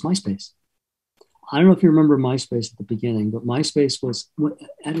completely was MySpace. I don't know if you remember MySpace at the beginning, but MySpace was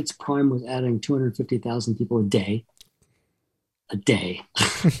at its prime was adding 250,000 people a day.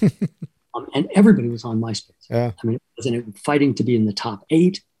 And everybody was on MySpace. Yeah. I mean, wasn't it fighting to be in the top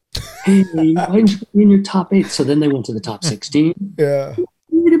 8? Hey, why didn't you be in your top 8? So then they went to the top 16. Yeah.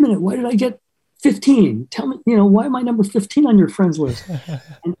 Wait a minute, why did I get 15? Tell me, why am I number 15 on your friends list?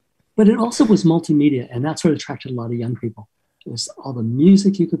 But it also was multimedia, and that's what attracted a lot of young people. It was all the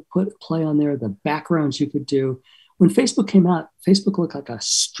music you could play on there, the backgrounds you could do. When Facebook came out, Facebook looked like a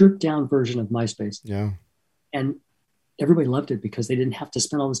stripped down version of MySpace. Yeah. And everybody loved it because they didn't have to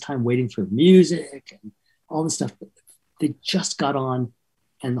spend all this time waiting for music and all this stuff. They just got on,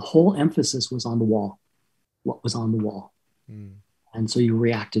 and the whole emphasis was on the wall, what was on the wall. Mm. And so you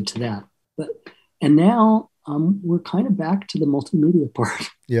reacted to that. And now we're kind of back to the multimedia part.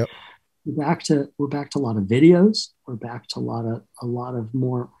 Yep. We're back to a lot of videos. We're back to a lot of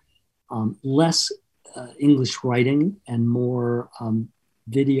more less English writing and more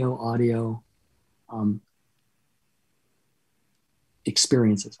video, audio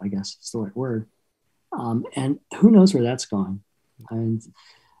experiences, I guess is the right word. And who knows where that's going. And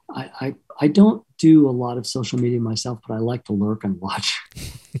I don't do a lot of social media myself, but I like to lurk and watch.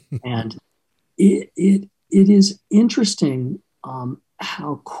 And it is interesting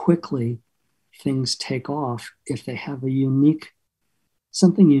how quickly things take off if they have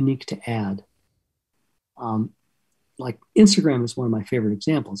something unique to add. Like Instagram is one of my favorite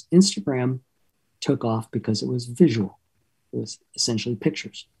examples. Instagram took off because it was visual. It was essentially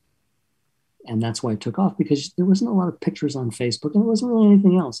pictures. And that's why it took off, because there wasn't a lot of pictures on Facebook, and there wasn't really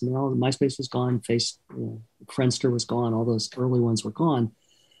anything else. I mean, MySpace was gone, Friendster was gone, all those early ones were gone.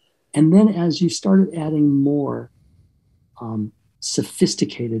 And then as you started adding more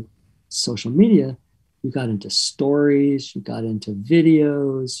sophisticated social media, you got into stories, you got into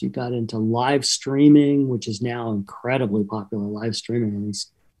videos, you got into live streaming, which is now incredibly popular, live streaming. And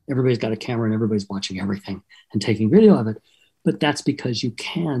everybody's got a camera and everybody's watching everything and taking video of it. But that's because you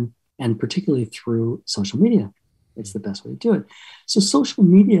can, and particularly through social media, it's the best way to do it. So social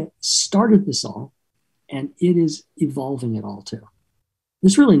media started this all, and it is evolving it all too.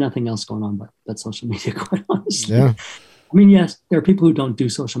 There's really nothing else going on but social media, quite honestly. Yeah. I mean, yes, there are people who don't do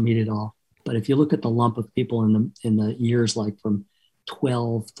social media at all. But if you look at the lump of people in the years like from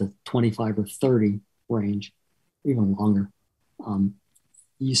 12 to 25 or 30 range, even longer,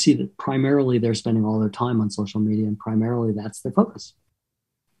 you see that primarily they're spending all their time on social media, and primarily that's their focus.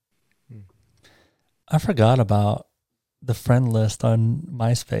 I forgot about the friend list on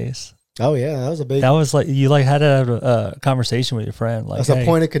MySpace. Oh yeah, that was a big. That was like you had a conversation with your friend. Like, that's a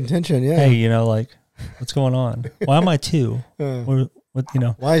point of contention. Yeah. Hey, what's going on? Why am I 2?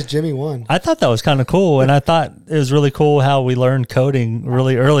 Why is Jimmy 1? I thought that was kind of cool, and I thought it was really cool how we learned coding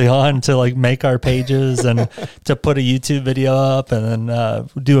really early on to make our pages and to put a YouTube video up and then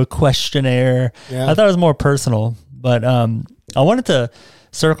do a questionnaire. Yeah. I thought it was more personal, but I wanted to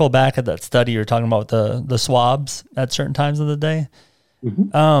circle back at that study you were talking about, the swabs at certain times of the day.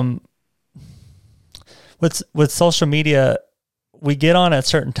 Mm-hmm. With social media, we get on at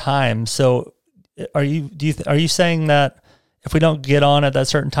certain times. So are you saying that if we don't get on at that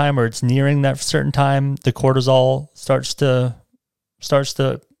certain time, or it's nearing that certain time, the cortisol starts to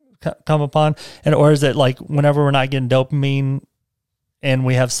come upon? And or is it like whenever we're not getting dopamine and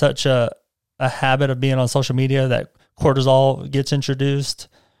we have such a habit of being on social media that cortisol gets introduced?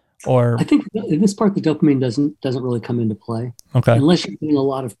 Or I think in this part, the dopamine doesn't really come into play. Okay. Unless you're getting a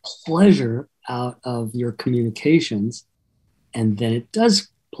lot of pleasure out of your communications, and then it does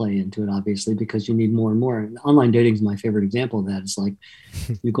play into it, obviously, because you need more and more. And online dating is my favorite example of that. It's like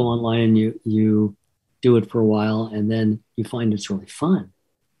you go online and you do it for a while, and then you find it's really fun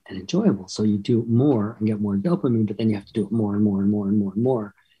and enjoyable. So you do more and get more dopamine, but then you have to do it more and more and more and more and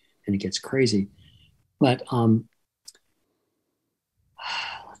more, and it gets crazy. But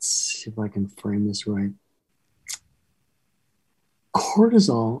let's see if I can frame this right.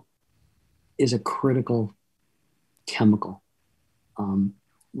 Cortisol is a critical chemical.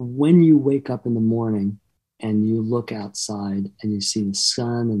 When you wake up in the morning and you look outside and you see the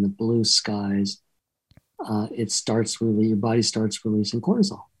sun and the blue skies, your body starts releasing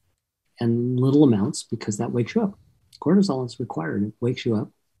cortisol, and little amounts, because that wakes you up. Cortisol is required. It wakes you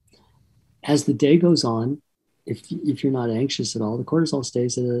up. As the day goes on, if you're not anxious at all, the cortisol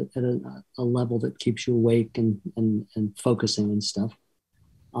stays at a level that keeps you awake and focusing and stuff.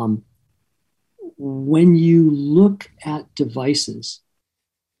 When you look at devices,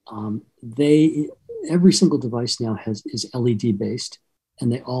 every single device now is LED based,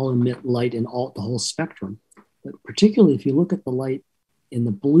 and they all emit light in the whole spectrum. But particularly if you look at the light in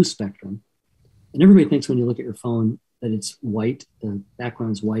the blue spectrum, and everybody thinks when you look at your phone that it's white, the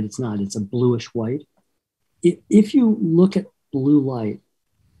background's white. It's not. It's a bluish white. If you look at blue light,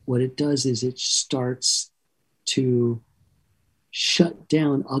 what it does is it starts to shut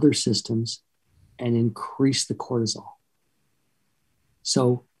down other systems and increase the cortisol.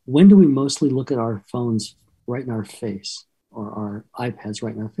 So when do we mostly look at our phones right in our face, or our iPads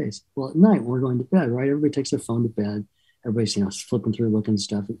right in our face? Well, at night when we're going to bed, right? Everybody takes their phone to bed. Everybody's flipping through, looking at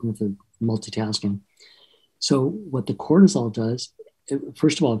stuff, with their multitasking. So what the cortisol does,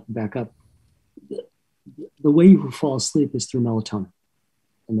 first of all, back up, the way you fall asleep is through melatonin.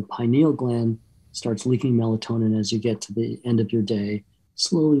 And the pineal gland starts leaking melatonin as you get to the end of your day,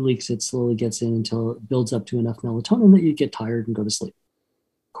 slowly leaks it, slowly gets in until it builds up to enough melatonin that you get tired and go to sleep.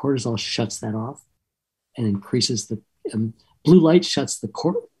 Cortisol shuts that off and increases the blue light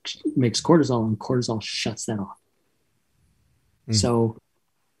makes cortisol, and cortisol shuts that off. So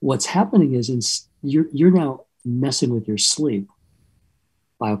what's happening is you're now messing with your sleep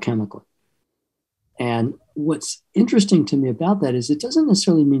biochemically. And what's interesting to me about that is it doesn't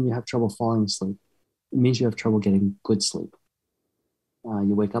necessarily mean you have trouble falling asleep. It means you have trouble getting good sleep.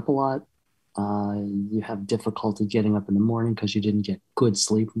 You wake up a lot. You have difficulty getting up in the morning because you didn't get good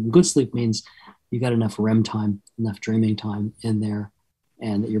sleep. And good sleep means you got enough REM time, enough dreaming time in there,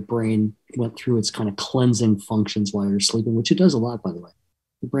 and that your brain went through its kind of cleansing functions while you're sleeping, which it does a lot, by the way.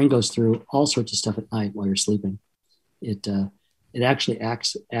 The brain goes through all sorts of stuff at night while you're sleeping. It actually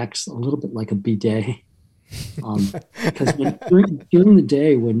acts a little bit like a bidet, because during the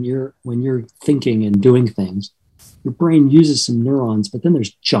day when you're thinking and doing things, your brain uses some neurons, but then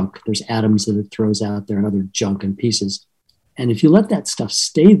there's junk. There's atoms that it throws out there and other junk and pieces. And if you let that stuff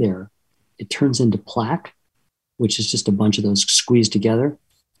stay there, it turns into plaque, which is just a bunch of those squeezed together.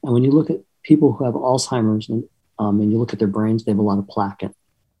 And when you look at people who have Alzheimer's and you look at their brains, they have a lot of plaque in it.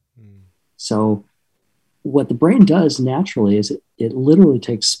 So what the brain does naturally is it literally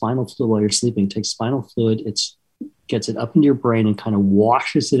takes spinal fluid while you're sleeping. It takes spinal fluid, gets it up into your brain and kind of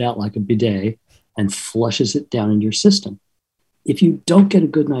washes it out like a bidet and flushes it down into your system. If you don't get a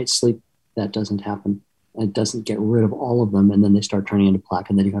good night's sleep, that doesn't happen. It doesn't get rid of all of them, and then they start turning into plaque,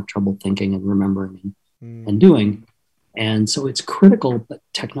 and then you have trouble thinking and remembering and doing. And so it's critical, but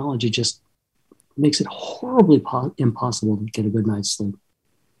technology just makes it horribly impossible to get a good night's sleep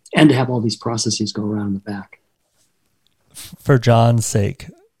and to have all these processes go around in the back. For John's sake,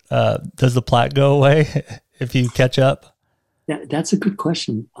 does the plaque go away if you catch up? Yeah, that's a good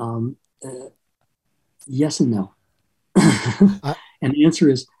question. Yes and no. And the answer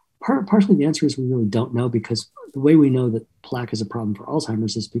is, partially the answer is we really don't know, because the way we know that plaque is a problem for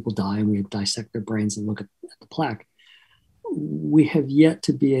Alzheimer's is people die and we dissect their brains and look at the plaque. We have yet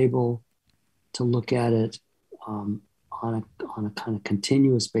to be able to look at it on a kind of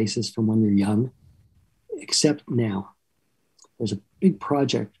continuous basis from when you're young, except now. There's a big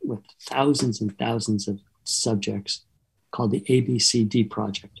project with thousands and thousands of subjects called the ABCD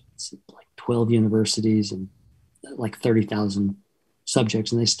project. It's like 12 universities and like 30,000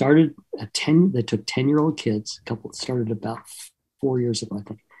 subjects. And they started they took 10-year-old kids, a couple started about 4 years ago, I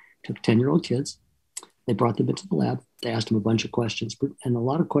think. Took 10-year-old kids. They brought them into the lab. They asked them a bunch of questions, and a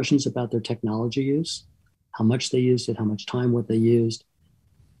lot of questions about their technology use, how much they used it, how much time, what they used.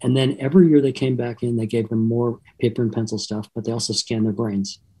 And then every year they came back in, they gave them more paper and pencil stuff, but they also scanned their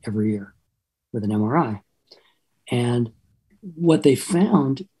brains every year with an MRI. And what they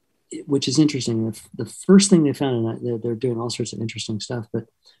found, which is interesting, the first thing they found, and they're doing all sorts of interesting stuff, but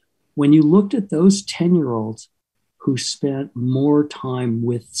when you looked at those 10-year-olds who spent more time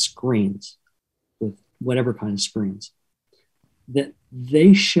with screens, with whatever kind of screens, that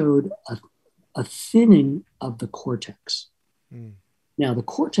they showed a thinning of the cortex. Mm. Now, the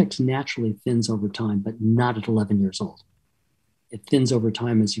cortex naturally thins over time, but not at 11 years old. It thins over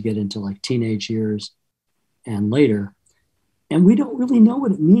time as you get into like teenage years and later. And we don't really know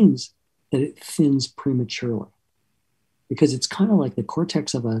what it means that it thins prematurely, because it's kind of like the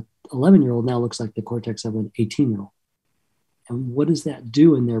cortex of an 11-year-old now looks like the cortex of an 18-year-old. And what does that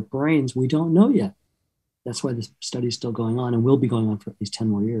do in their brains? We don't know yet. That's why this study is still going on and will be going on for at least 10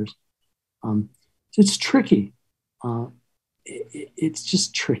 more years. So it's tricky. It's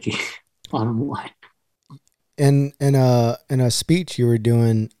just tricky, bottom line. In a speech you were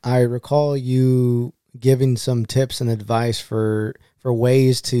doing, I recall you giving some tips and advice for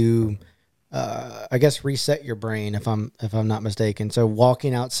ways to, I guess, reset your brain, if I'm not mistaken. So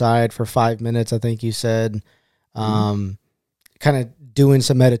walking outside for 5 minutes, I think you said, kind of doing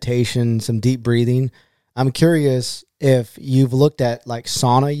some meditation, some deep breathing. I'm curious if you've looked at like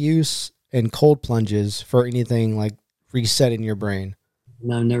sauna use and cold plunges for anything like resetting your brain.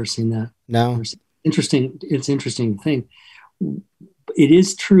 No, I've never seen that. No. Interesting. It's an interesting thing. It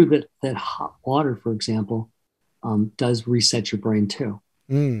is true that hot water, for example, does reset your brain too.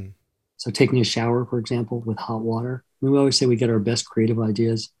 Mm. So taking a shower, for example, with hot water. I mean, we always say we get our best creative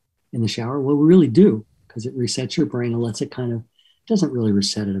ideas in the shower. Well, we really do, because it resets your brain and lets it kind of, doesn't really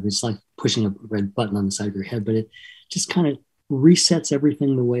reset it. It's like pushing a red button on the side of your head, but it just kind of resets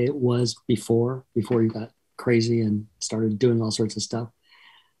everything the way it was before you got crazy and started doing all sorts of stuff.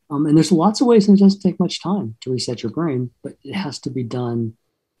 And there's lots of ways, and it doesn't take much time to reset your brain, but it has to be done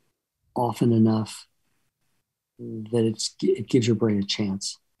often enough that it gives your brain a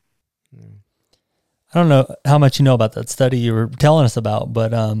chance. I don't know how much you know about that study you were telling us about,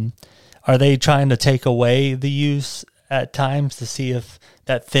 but are they trying to take away the use at times to see if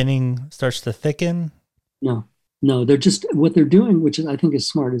that thinning starts to thicken? No, they're just, what they're doing, which I think is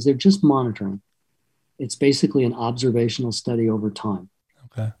smart, is they're just monitoring. It's basically an observational study over time.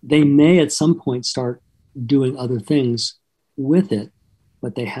 Okay. They may at some point start doing other things with it,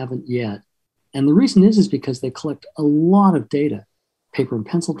 but they haven't yet. And the reason is because they collect a lot of data, paper and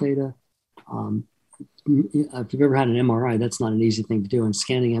pencil data. If you've ever had an MRI, that's not an easy thing to do. And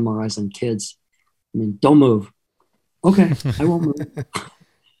scanning MRIs on kids, I mean, don't move. Okay, I won't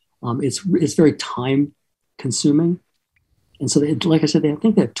move. It's very time consuming. And so like I said, I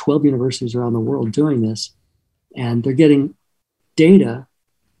think they have 12 universities around the world doing this, and they're getting data,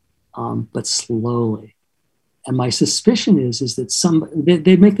 but slowly. And my suspicion is that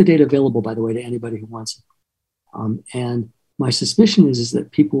they make the data available, by the way, to anybody who wants it. And my suspicion is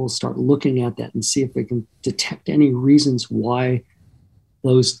that people will start looking at that and see if they can detect any reasons why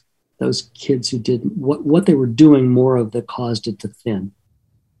those kids who did what they were doing more of that caused it to thin,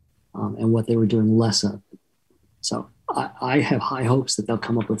 and what they were doing less of. So I have high hopes that they'll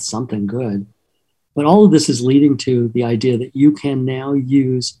come up with something good. But all of this is leading to the idea that you can now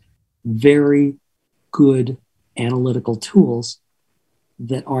use very good analytical tools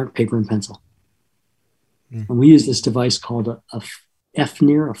that aren't paper and pencil. Mm. And we use this device called a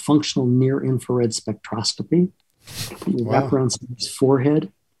FNIR, a functional near-infrared spectroscopy. We wrap around someone's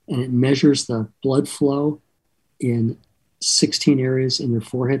forehead, and it measures the blood flow in 16 areas in your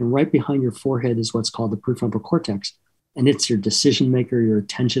forehead. And right behind your forehead is what's called the prefrontal cortex. And it's your decision maker, your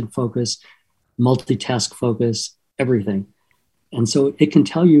attention focus, multitask focus, everything. And so it can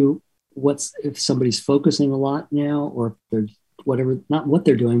tell you if somebody's focusing a lot now, or if they're whatever, not what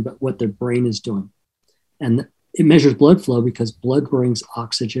they're doing, but what their brain is doing. And it measures blood flow because blood brings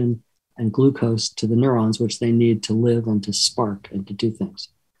oxygen and glucose to the neurons, which they need to live and to spark and to do things.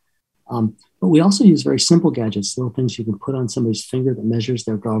 But we also use very simple gadgets, little things you can put on somebody's finger that measures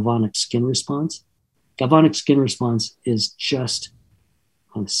their galvanic skin response. Galvanic skin response is just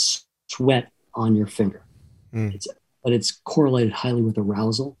sweat on your finger. Mm. But it's correlated highly with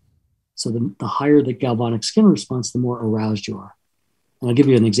arousal. So the higher the galvanic skin response, the more aroused you are. And I'll give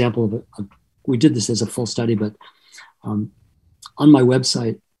you an example of it. We did this as a full study, but on my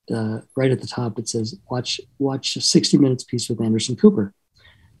website, right at the top, it says, watch a 60 Minutes piece with Anderson Cooper.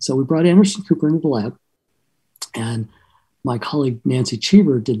 So we brought Anderson Cooper into the lab, and my colleague Nancy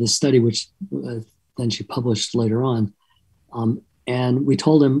Cheever did this study, which then she published later on. And we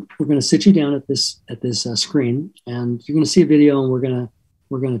told him, we're going to sit you down at this screen, and you're going to see a video, and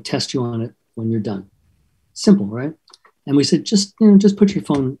we're going to test you on it when you're done. Simple, right? And we said, just put your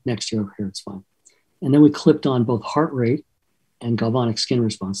phone next to you over here. It's fine. And then we clipped on both heart rate and galvanic skin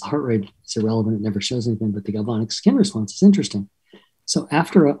response. The heart rate is irrelevant. It never shows anything, but the galvanic skin response is interesting. So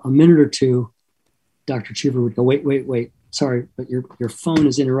after a minute or two, Dr. Cheever would go, wait. Sorry, but your phone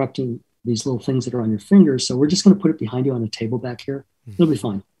is interrupting these little things that are on your fingers. So we're just going to put it behind you on a table back here. It'll be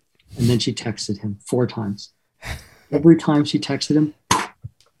fine. And then she texted him 4 times. Every time she texted him,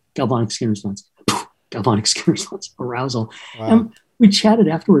 galvanic skin response, galvanic skin response, arousal. Wow. And we chatted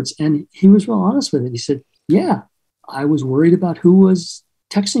afterwards, and he was real honest with it. He said, yeah, I was worried about who was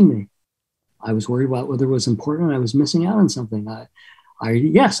texting me. I was worried about whether it was important and I was missing out on something.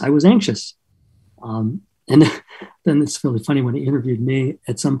 Yes, I was anxious. And then it's really funny, when he interviewed me,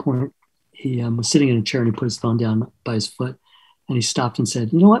 at some point, he was sitting in a chair and he put his phone down by his foot, and he stopped and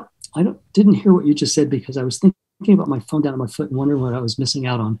said, you know what? I didn't hear what you just said because I was thinking about my phone down on my foot and wondering what I was missing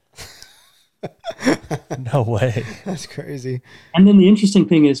out on. No way. That's crazy. And then the interesting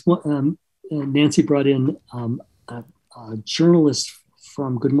thing is, Nancy brought in a journalist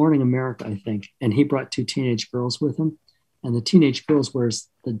from Good Morning America, I think, and he brought 2 teenage girls with him. And the teenage girls, whereas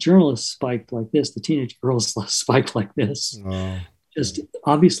the journalists spiked like this, the teenage girls spiked like this. Oh. Just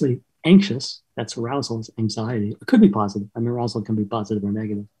obviously anxious. That's arousal, is anxiety. It could be positive. I mean, arousal can be positive or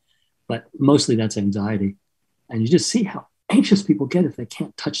negative, but mostly that's anxiety. And you just see how anxious people get if they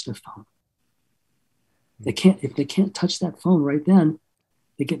can't touch their phone. If they can't touch that phone right then,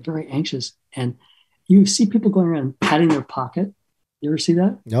 they get very anxious. And you see people going around patting their pocket. You ever see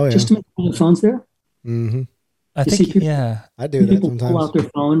that? Oh, yeah. Just to make sure the phone's there. Mm-hmm. I do that sometimes. Pull out their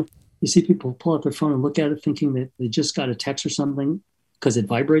phone. You see people pull out their phone and look at it thinking that they just got a text or something because it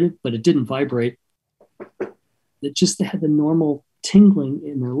vibrated, but it didn't vibrate. They had the normal tingling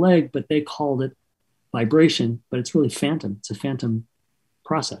in their leg, but they called it vibration, but it's really phantom. It's a phantom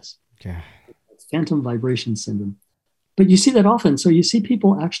process. Okay. Phantom vibration syndrome. But you see that often. So you see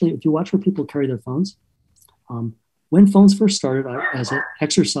people actually, if you watch where people carry their phones, when phones first started, as an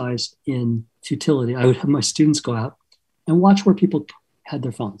exercise in futility, I would have my students go out and watch where people had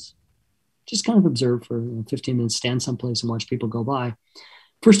their phones. Just kind of observe for 15 minutes, stand someplace and watch people go by.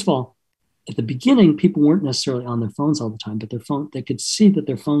 First of all, at the beginning, people weren't necessarily on their phones all the time, but they could see that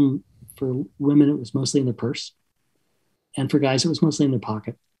their phone, for women, it was mostly in their purse. And for guys, it was mostly in their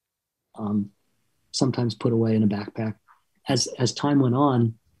pocket. Sometimes put away in a backpack. As time went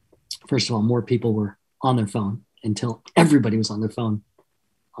on, first of all, more people were on their phone until everybody was on their phone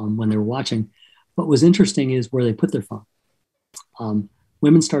when they were watching. What was interesting is where they put their phone.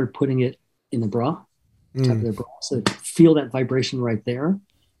 Women started putting it in the bra, top of their bra, so they could feel that vibration right there.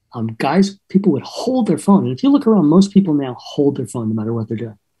 Guys, people would hold their phone. And if you look around, most people now hold their phone no matter what they're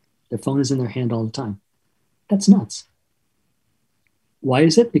doing. Their phone is in their hand all the time. That's nuts. Why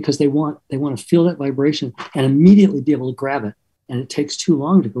is it? Because they want to feel that vibration and immediately be able to grab it. And it takes too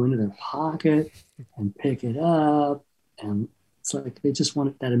long to go into their pocket and pick it up. And it's like they just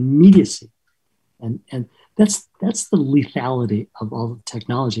want that immediacy. And that's the lethality of all the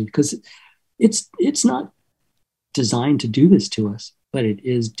technology, because it's not designed to do this to us, but it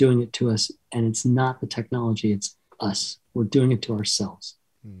is doing it to us. And it's not the technology, it's us. We're doing it to ourselves.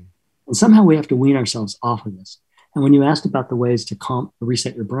 And somehow we have to wean ourselves off of this. And when you asked about the ways to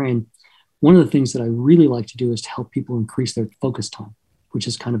reset your brain, one of the things that I really like to do is to help people increase their focus time, which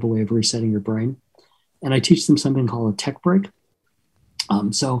is kind of a way of resetting your brain. And I teach them something called a tech break.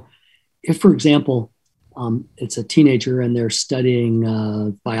 So if, for example, it's a teenager and they're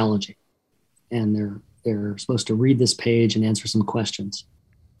studying biology, and they're supposed to read this page and answer some questions,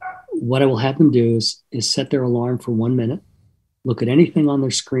 what I will have them do is set their alarm for 1 minute, look at anything on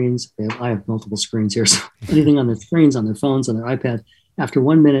their screens. I have multiple screens here. So anything on their screens, on their phones, on their iPad. After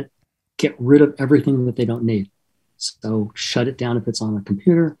 1 minute, get rid of everything that they don't need. So shut it down if it's on a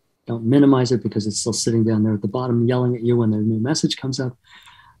computer. Don't minimize it because it's still sitting down there at the bottom yelling at you when their new message comes up.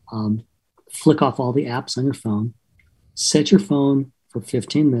 Flick off all the apps on your phone. Set your phone for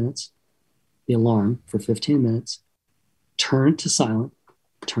 15 minutes, the alarm for 15 minutes. Turn it to silent.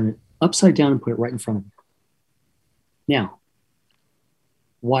 Turn it upside down and put it right in front of you. Now,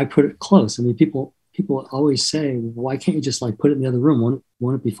 why put it close? I mean, people always say, why can't you just put it in the other room?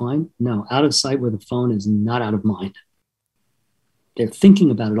 Won't it be fine? No, out of sight where the phone is not out of mind. They're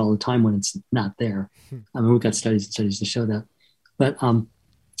thinking about it all the time when it's not there. I mean, we've got studies to show that. But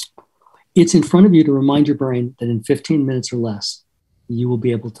it's in front of you to remind your brain that in 15 minutes or less, you will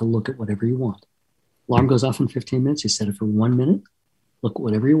be able to look at whatever you want. Alarm goes off in 15 minutes. You set it for 1 minute. Look at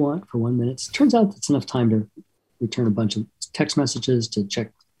whatever you want for 1 minute. It turns out it's enough time to return a bunch of text messages, to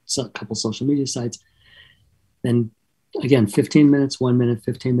check a couple social media sites. Then again, 15 minutes, 1 minute,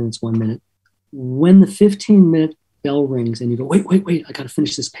 15 minutes, 1 minute. When the 15-minute bell rings and you go, wait, I got to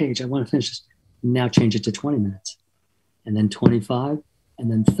finish this page. I want to finish this. Now change it to 20 minutes, and then 25,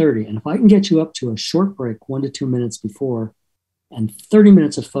 and then 30. And if I can get you up to a short break, 1 to 2 minutes before, and 30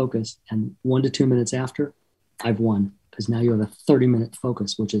 minutes of focus, and 1 to 2 minutes after, I've won. Because now you have a 30-minute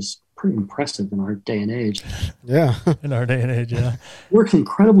focus, which is pretty impressive in our day and age. Yeah. In our day and age, yeah. Works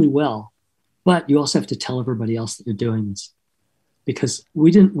incredibly well. But you also have to tell everybody else that you're doing this. Because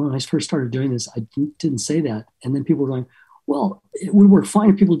when I first started doing this, I didn't say that. And then people were going, well, it would work fine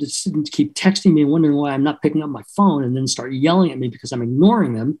if people just didn't keep texting me and wondering why I'm not picking up my phone, and then start yelling at me because I'm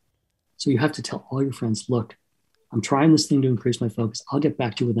ignoring them. So you have to tell all your friends, look, I'm trying this thing to increase my focus. I'll get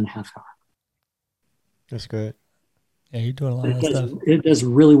back to you within a half hour. That's good. Yeah, you're doing a lot of stuff. It does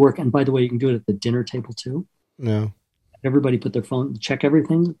really work. And by the way, you can do it at the dinner table too. No. Everybody put their phone, check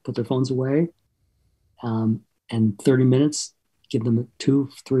everything, put their phones away. And 30 minutes, give them a 2,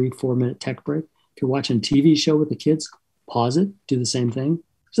 3, 4 minute tech break. If you're watching a TV show with the kids, pause it, do the same thing.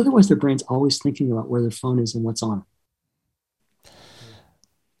 Because otherwise their brain's always thinking about where their phone is and what's on it.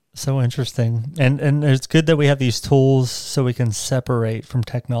 So interesting. And it's good that we have these tools so we can separate from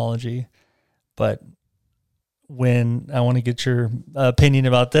technology. But when I want to get your opinion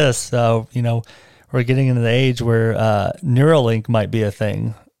about this, we're getting into the age where Neuralink might be a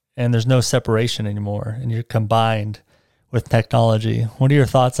thing, and there's no separation anymore, and you're combined with technology. What are your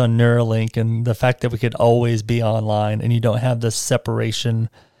thoughts on Neuralink and the fact that we could always be online and you don't have this separation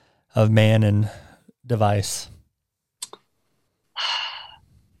of man and device?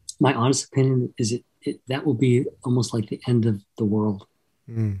 My honest opinion is that will be almost like the end of the world.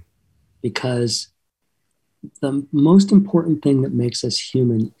 Because the most important thing that makes us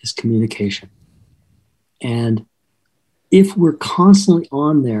human is communication. And if we're constantly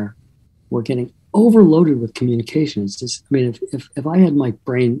on there, we're getting overloaded with communication. It's just, if I had my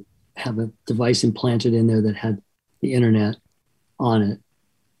brain have a device implanted in there that had the internet on it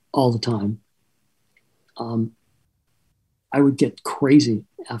all the time, I would get crazy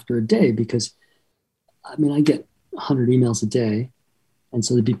after a day because, I get 100 emails a day. And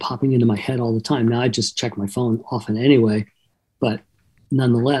so they'd be popping into my head all the time. Now I just check my phone often anyway, but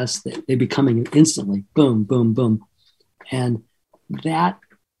nonetheless, they'd be coming in instantly. Boom, boom, boom. And that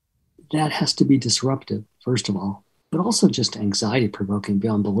has to be disruptive, first of all, but also just anxiety provoking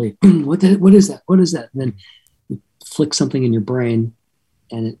beyond belief. What is that? What is that? And then you flick something in your brain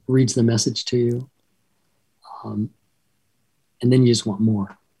and it reads the message to you. And then you just want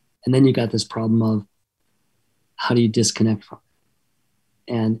more. And then you got this problem of how do you disconnect from it?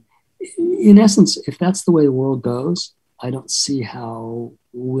 And in essence, if that's the way the world goes, I don't see how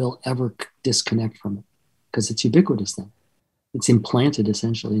we'll ever disconnect from it because it's ubiquitous then. It's implanted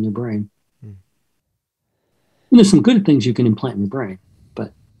essentially in your brain. And there's some good things you can implant in your brain,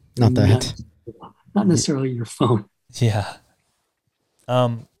 but not necessarily your phone. Yeah.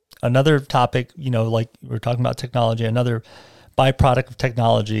 Another topic, like we're talking about technology, another byproduct of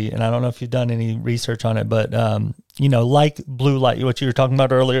technology, and I don't know if you've done any research on it, but like blue light, what you were talking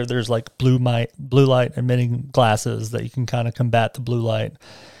about earlier, there's like blue light emitting glasses that you can kind of combat the blue light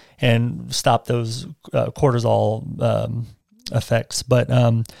and stop those cortisol effects. But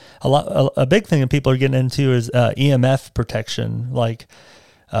a big thing that people are getting into is EMF protection, like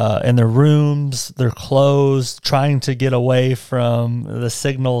in their rooms, their clothes, trying to get away from the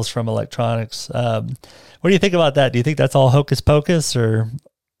signals from electronics. What do you think about that? Do you think that's all hocus pocus, or?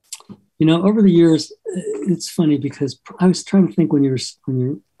 Over the years, it's funny because I was trying to think when you're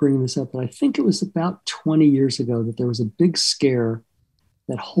bringing this up, but I think it was about 20 years ago that there was a big scare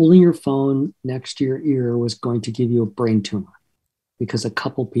that holding your phone next to your ear was going to give you a brain tumor because a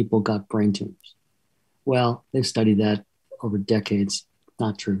couple people got brain tumors. Well, they've studied that over decades.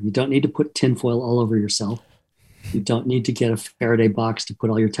 Not true. You don't need to put tinfoil all over yourself. You don't need to get a Faraday box to put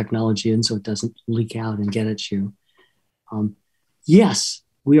all your technology in so it doesn't leak out and get at you. Yes,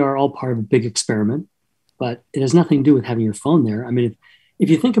 we are all part of a big experiment, but it has nothing to do with having your phone there. If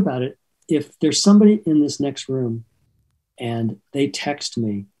you think about it, if there's somebody in this next room and they text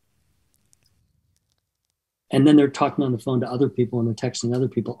me and then they're talking on the phone to other people and they're texting other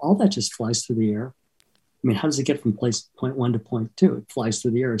people, all that just flies through the air. How does it get from point 1 to point 2? It flies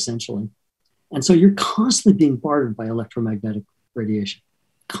through the air essentially. And so you're constantly being bombarded by electromagnetic radiation,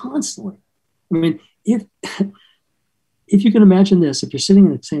 constantly. If you can imagine this, if you're sitting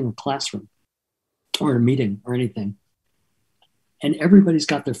in a classroom or in a meeting or anything, and everybody's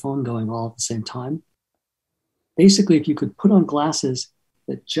got their phone going all at the same time, basically, if you could put on glasses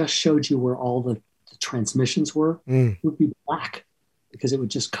that just showed you where all the transmissions were, it would be black because it would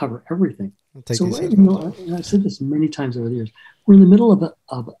just cover everything. So right in the middle, and I've said this many times over the years, we're in the middle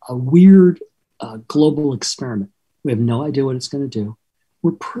of a weird global experiment. We have no idea what it's going to do.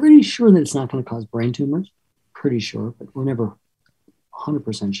 We're pretty sure that it's not going to cause brain tumors. Pretty sure, but we're never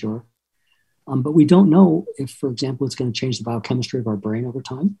 100% sure. But we don't know if, for example, it's going to change the biochemistry of our brain over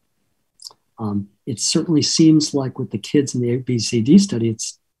time. It certainly seems like with the kids in the ABCD study,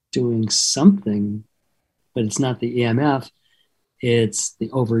 it's doing something, but it's not the EMF. It's the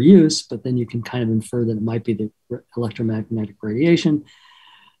overuse, but then you can kind of infer that it might be the electromagnetic radiation.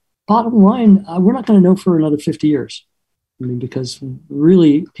 Bottom line, we're not going to know for another 50 years. I mean, because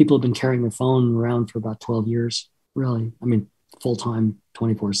really people have been carrying their phone around for about 12 years, really. I mean, full-time,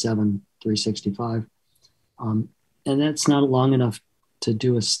 24/7, 365. And that's not long enough to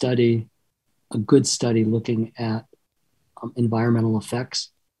do a study, a good study looking at environmental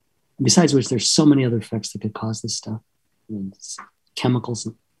effects. And besides which, there's so many other effects that could cause this stuff. I mean, chemicals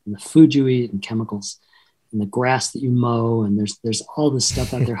in the food you eat and chemicals in the grass that you mow. And there's all this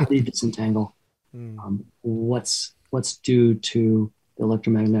stuff out there. How do you disentangle? What's due to the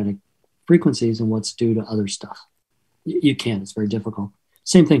electromagnetic frequencies and what's due to other stuff? You can't. It's very difficult.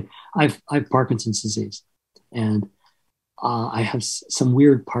 Same thing. I've Parkinson's disease, and I have some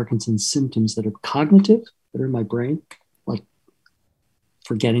weird Parkinson's symptoms that are cognitive, that are in my brain, like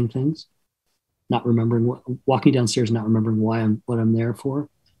forgetting things, not remembering walking downstairs, not remembering what I'm there for.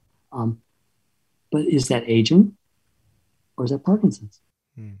 But is that aging, or is that Parkinson's?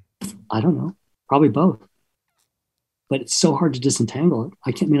 I don't know. Probably both. But it's so hard to disentangle it.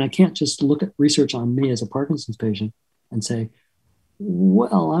 I can't just look at research on me as a Parkinson's patient and say,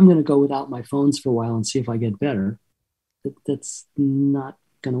 well, I'm going to go without my phones for a while and see if I get better. That's not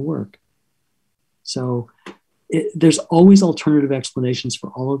going to work. So there's always alternative explanations for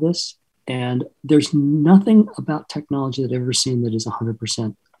all of this. And there's nothing about technology that I've ever seen that is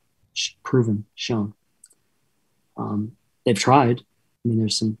 100% proven, shown. They've tried. I mean,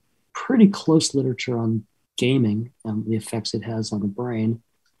 there's some pretty close literature on gaming and the effects it has on the brain,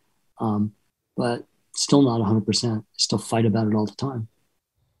 but still not 100%. Still fight about it all the time.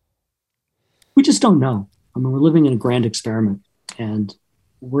 We just don't know. I mean, we're living in a grand experiment, and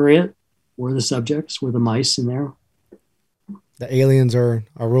we're the subjects, we're the mice in there. The aliens are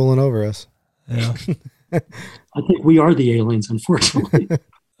rolling over us. Yeah. I think we are the aliens, unfortunately.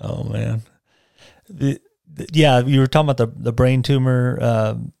 Oh man. Yeah, you were talking about the brain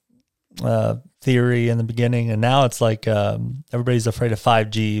tumor theory in the beginning, and now it's like everybody's afraid of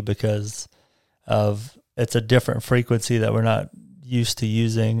 5G because of it's a different frequency that we're not used to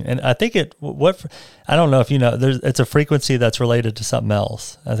using. And I think I don't know if you know, it's a frequency that's related to something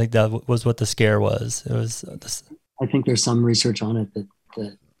else. I think that was what the scare was. It was this. I think there's some research on it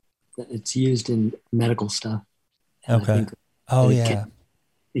that it's used in medical stuff. And okay. Oh yeah.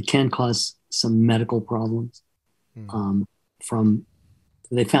 It can cause some medical problems.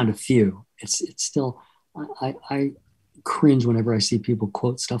 They found a few. It's still, I cringe whenever I see people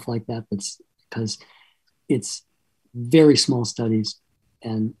quote stuff like that. That's because it's very small studies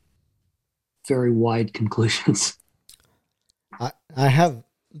and very wide conclusions. I have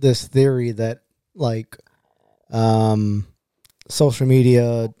this theory that social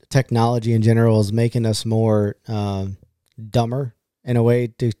media technology in general is making us more dumber in a way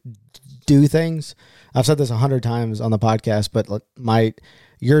to do things. I've said this 100 times on the podcast, but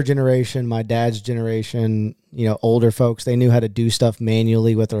your generation, my dad's generation, older folks, they knew how to do stuff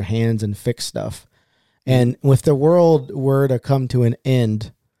manually with their hands and fix stuff. And if the world were to come to an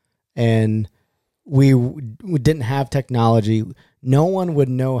end and we didn't have technology, no one would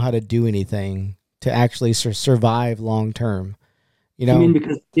know how to do anything to actually survive long term. I mean,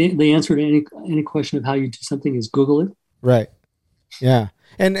 because the answer to any question of how you do something is Google it. Right. Yeah.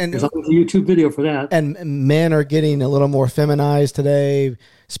 And there's always a YouTube video for that. And men are getting a little more feminized today,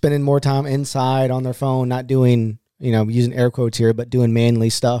 spending more time inside on their phone, not doing, using air quotes here, but doing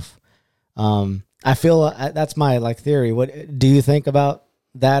manly stuff. I feel that's my theory. What do you think about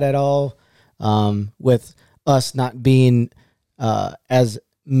that at all? With us not being as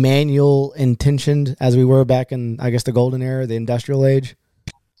manual intentioned as we were back in, I guess, the golden era, the industrial age?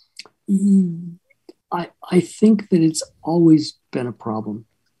 I think that it's always been a problem.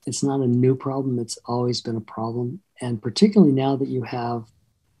 It's not a new problem. It's always been a problem. And particularly now that you have,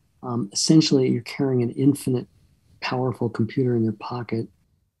 essentially you're carrying an infinite powerful computer in your pocket,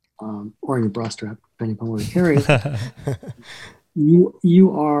 or in your bra strap, depending upon where you carry it,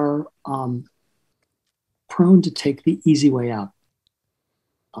 you are prone to take the easy way out.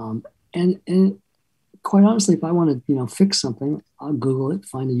 And quite honestly, if I want to, fix something, I'll Google it,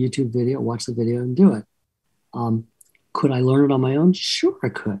 find a YouTube video, watch the video, and do it. Could I learn it on my own? Sure, I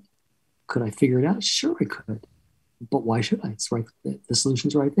could. Could I figure it out? Sure, I could. But why should I? It's right. The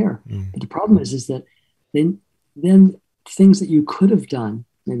solution's right there. But the problem is that then things that you could have done,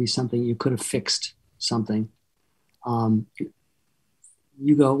 maybe something you could have fixed something,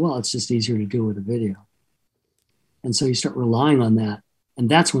 you go, well, it's just easier to do with a video. And so you start relying on that. And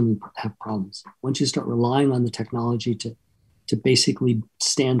that's when we have problems. Once you start relying on the technology to basically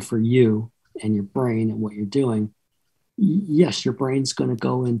stand for you and your brain and what you're doing, yes, your brain's going to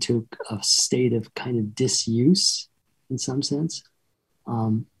go into a state of kind of disuse in some sense.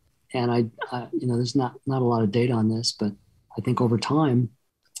 And there's not a lot of data on this, but I think over time,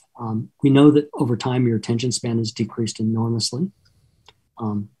 we know that over time your attention span has decreased enormously.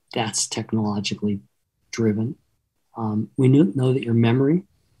 That's technologically driven. We know that your memory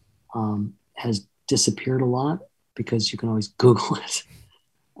has disappeared a lot because you can always Google it.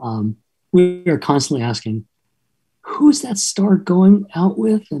 We are constantly asking, who's that star going out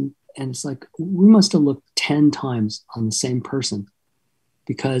with? And it's like, we must have looked 10 times on the same person,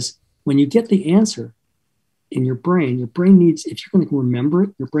 because when you get the answer in your brain needs, if you're going to remember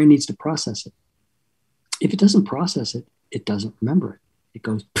it, your brain needs to process it. If it doesn't process it, it doesn't remember it. It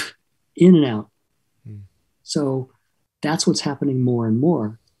goes in and out. So that's what's happening more and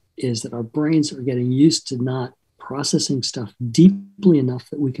more, is that our brains are getting used to not processing stuff deeply enough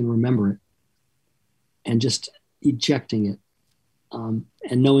that we can remember it, and just ejecting it, and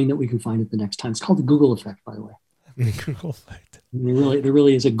knowing that we can find it the next time. It's called the Google effect, by the way. Google effect. There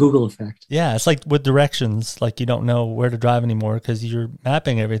really is a Google effect. Yeah, it's like with directions, like you don't know where to drive anymore because you're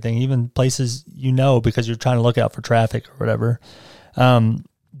mapping everything, even places because you're trying to look out for traffic or whatever.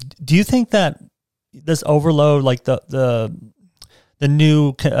 Do you think that this overload, like the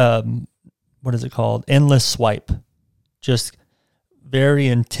new what is it called, endless swipe, just very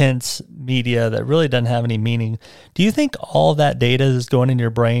intense media that really doesn't have any meaning, do you think all that data is going in your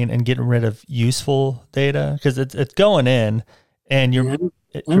brain and getting rid of useful data? Because it's going in, and I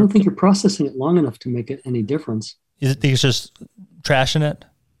don't think you're processing it long enough to make it any difference. You think it's just trashing it?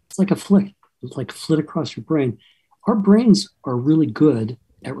 It's like a flick. It's like a flit across your brain. Our brains are really good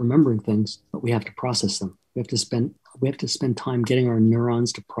at remembering things, but we have to process them. We have to spend time getting our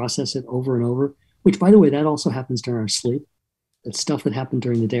neurons to process it over and over, which, by the way, that also happens during our sleep. That stuff that happened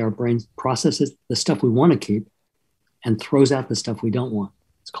during the day, our brain processes the stuff we want to keep and throws out the stuff we don't want.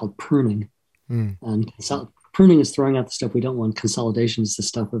 It's called pruning. And pruning is throwing out the stuff we don't want. Consolidation is the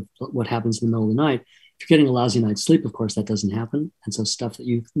stuff of what happens in the middle of the night. If you're getting a lousy night's sleep, of course, that doesn't happen. And so stuff that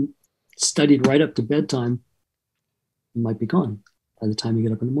you studied right up to bedtime might be gone by the time you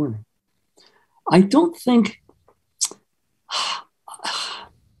get up in the morning. I don't think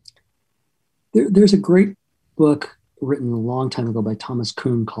there's a great book written a long time ago by Thomas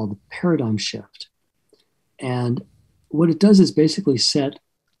Kuhn called The Paradigm Shift. And what it does is basically set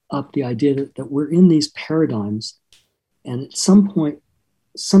up the idea that we're in these paradigms, and at some point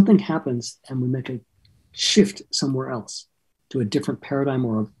something happens and we make a shift somewhere else to a different paradigm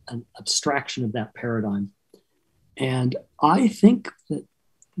or an abstraction of that paradigm. And I think that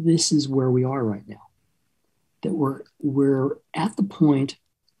this is where we are right now, that we're at the point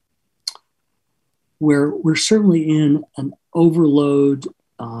where we're certainly in an overload,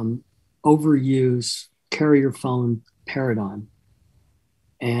 overuse, carry your phone paradigm.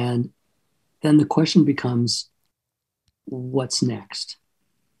 And then the question becomes, what's next?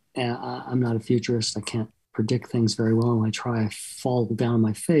 And I'm not a futurist. I can't predict things very well. And when I try, I fall down on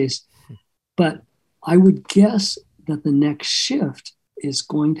my face. But I would guess that the next shift is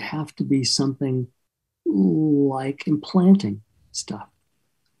going to have to be something like implanting stuff.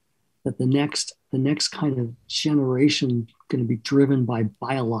 That the next kind of generation going to be driven by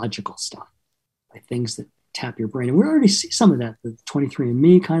biological stuff, by things that tap your brain. And we already see some of that, the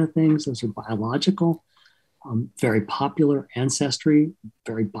 23andMe kind of things. Those are biological, very popular. Ancestry,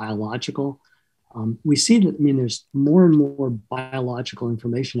 very biological. We see that, there's more and more biological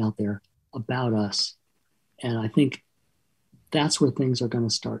information out there about us. And I think that's where things are going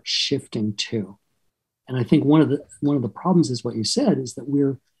to start shifting to. And I think one of the problems is what you said, is that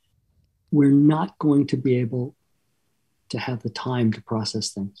we're not going to be able to have the time to process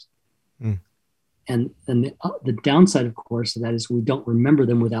things. And the downside, of course, of that is we don't remember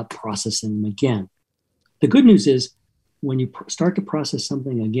them without processing them again. The good news is when you start to process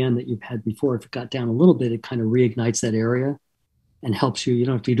something again that you've had before, if it got down a little bit, it kind of reignites that area and helps you. You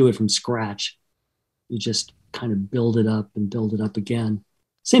don't have to do it from scratch. You just kind of build it up and build it up again.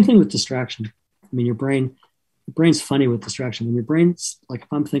 Same thing with distraction. Your brain's funny with distraction. When your brain's like, if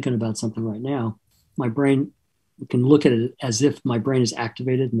I'm thinking about something right now, my brain can look at it as if my brain is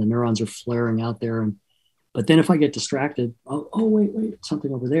activated and the neurons are flaring out there. But then if I get distracted, wait,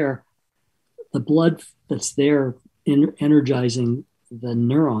 something over there, the blood that's there energizing the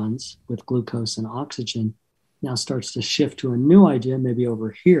neurons with glucose and oxygen now starts to shift to a new idea, maybe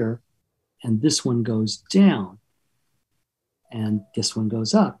over here, and this one goes down and this one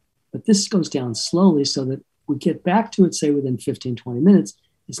goes up. But this goes down slowly so that we get back to it, say within 15, 20 minutes,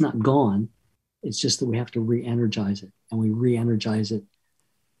 it's not gone. It's just that we have to re-energize it, and we re-energize it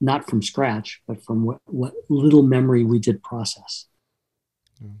not from scratch, but from what little memory we did process.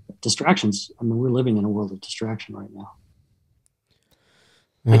 Distractions. I mean, we're living in a world of distraction right now.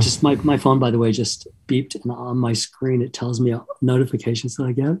 Yeah. My phone, by the way, just beeped, and on my screen it tells me notifications that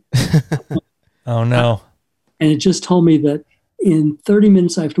I get. Oh no! And it just told me that in 30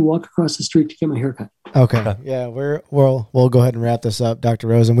 minutes I have to walk across the street to get my haircut. Okay. Yeah, we'll go ahead and wrap this up, Dr.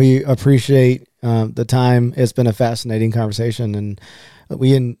 Rosen. We appreciate the time. It's been a fascinating conversation, and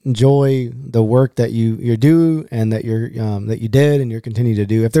we enjoy the work that you do and that you did and you continue to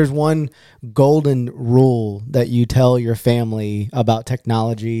do. If there's one golden rule that you tell your family about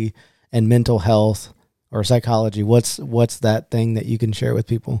technology and mental health or psychology, what's that thing that you can share with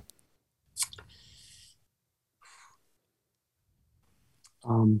people?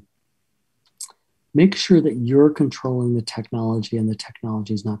 Make sure that you're controlling the technology and the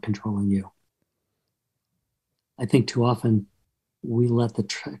technology is not controlling you. I think too often we let the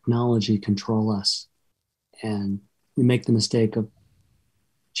technology control us, and we make the mistake of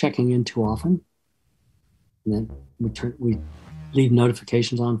checking in too often. And then we leave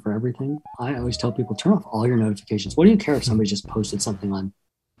notifications on for everything. I always tell people, turn off all your notifications. What do you care if somebody just posted something on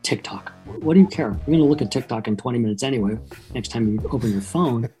TikTok? What do you care? You're going to look at TikTok in 20 minutes anyway, next time you open your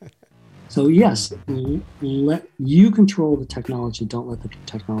phone. So yes, let you control the technology. Don't let the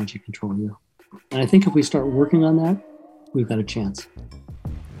technology control you. And I think if we start working on that, we've got a chance.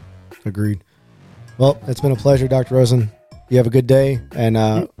 Agreed. Well, it's been a pleasure, Dr. Rosen. You have a good day, and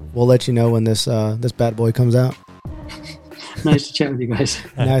we'll let you know when this bad boy comes out. Nice to chat with you guys.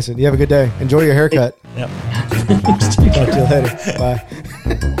 Nice. You have a good day. Enjoy your haircut. Yep. Talk to you later.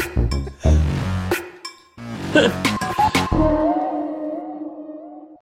 Bye.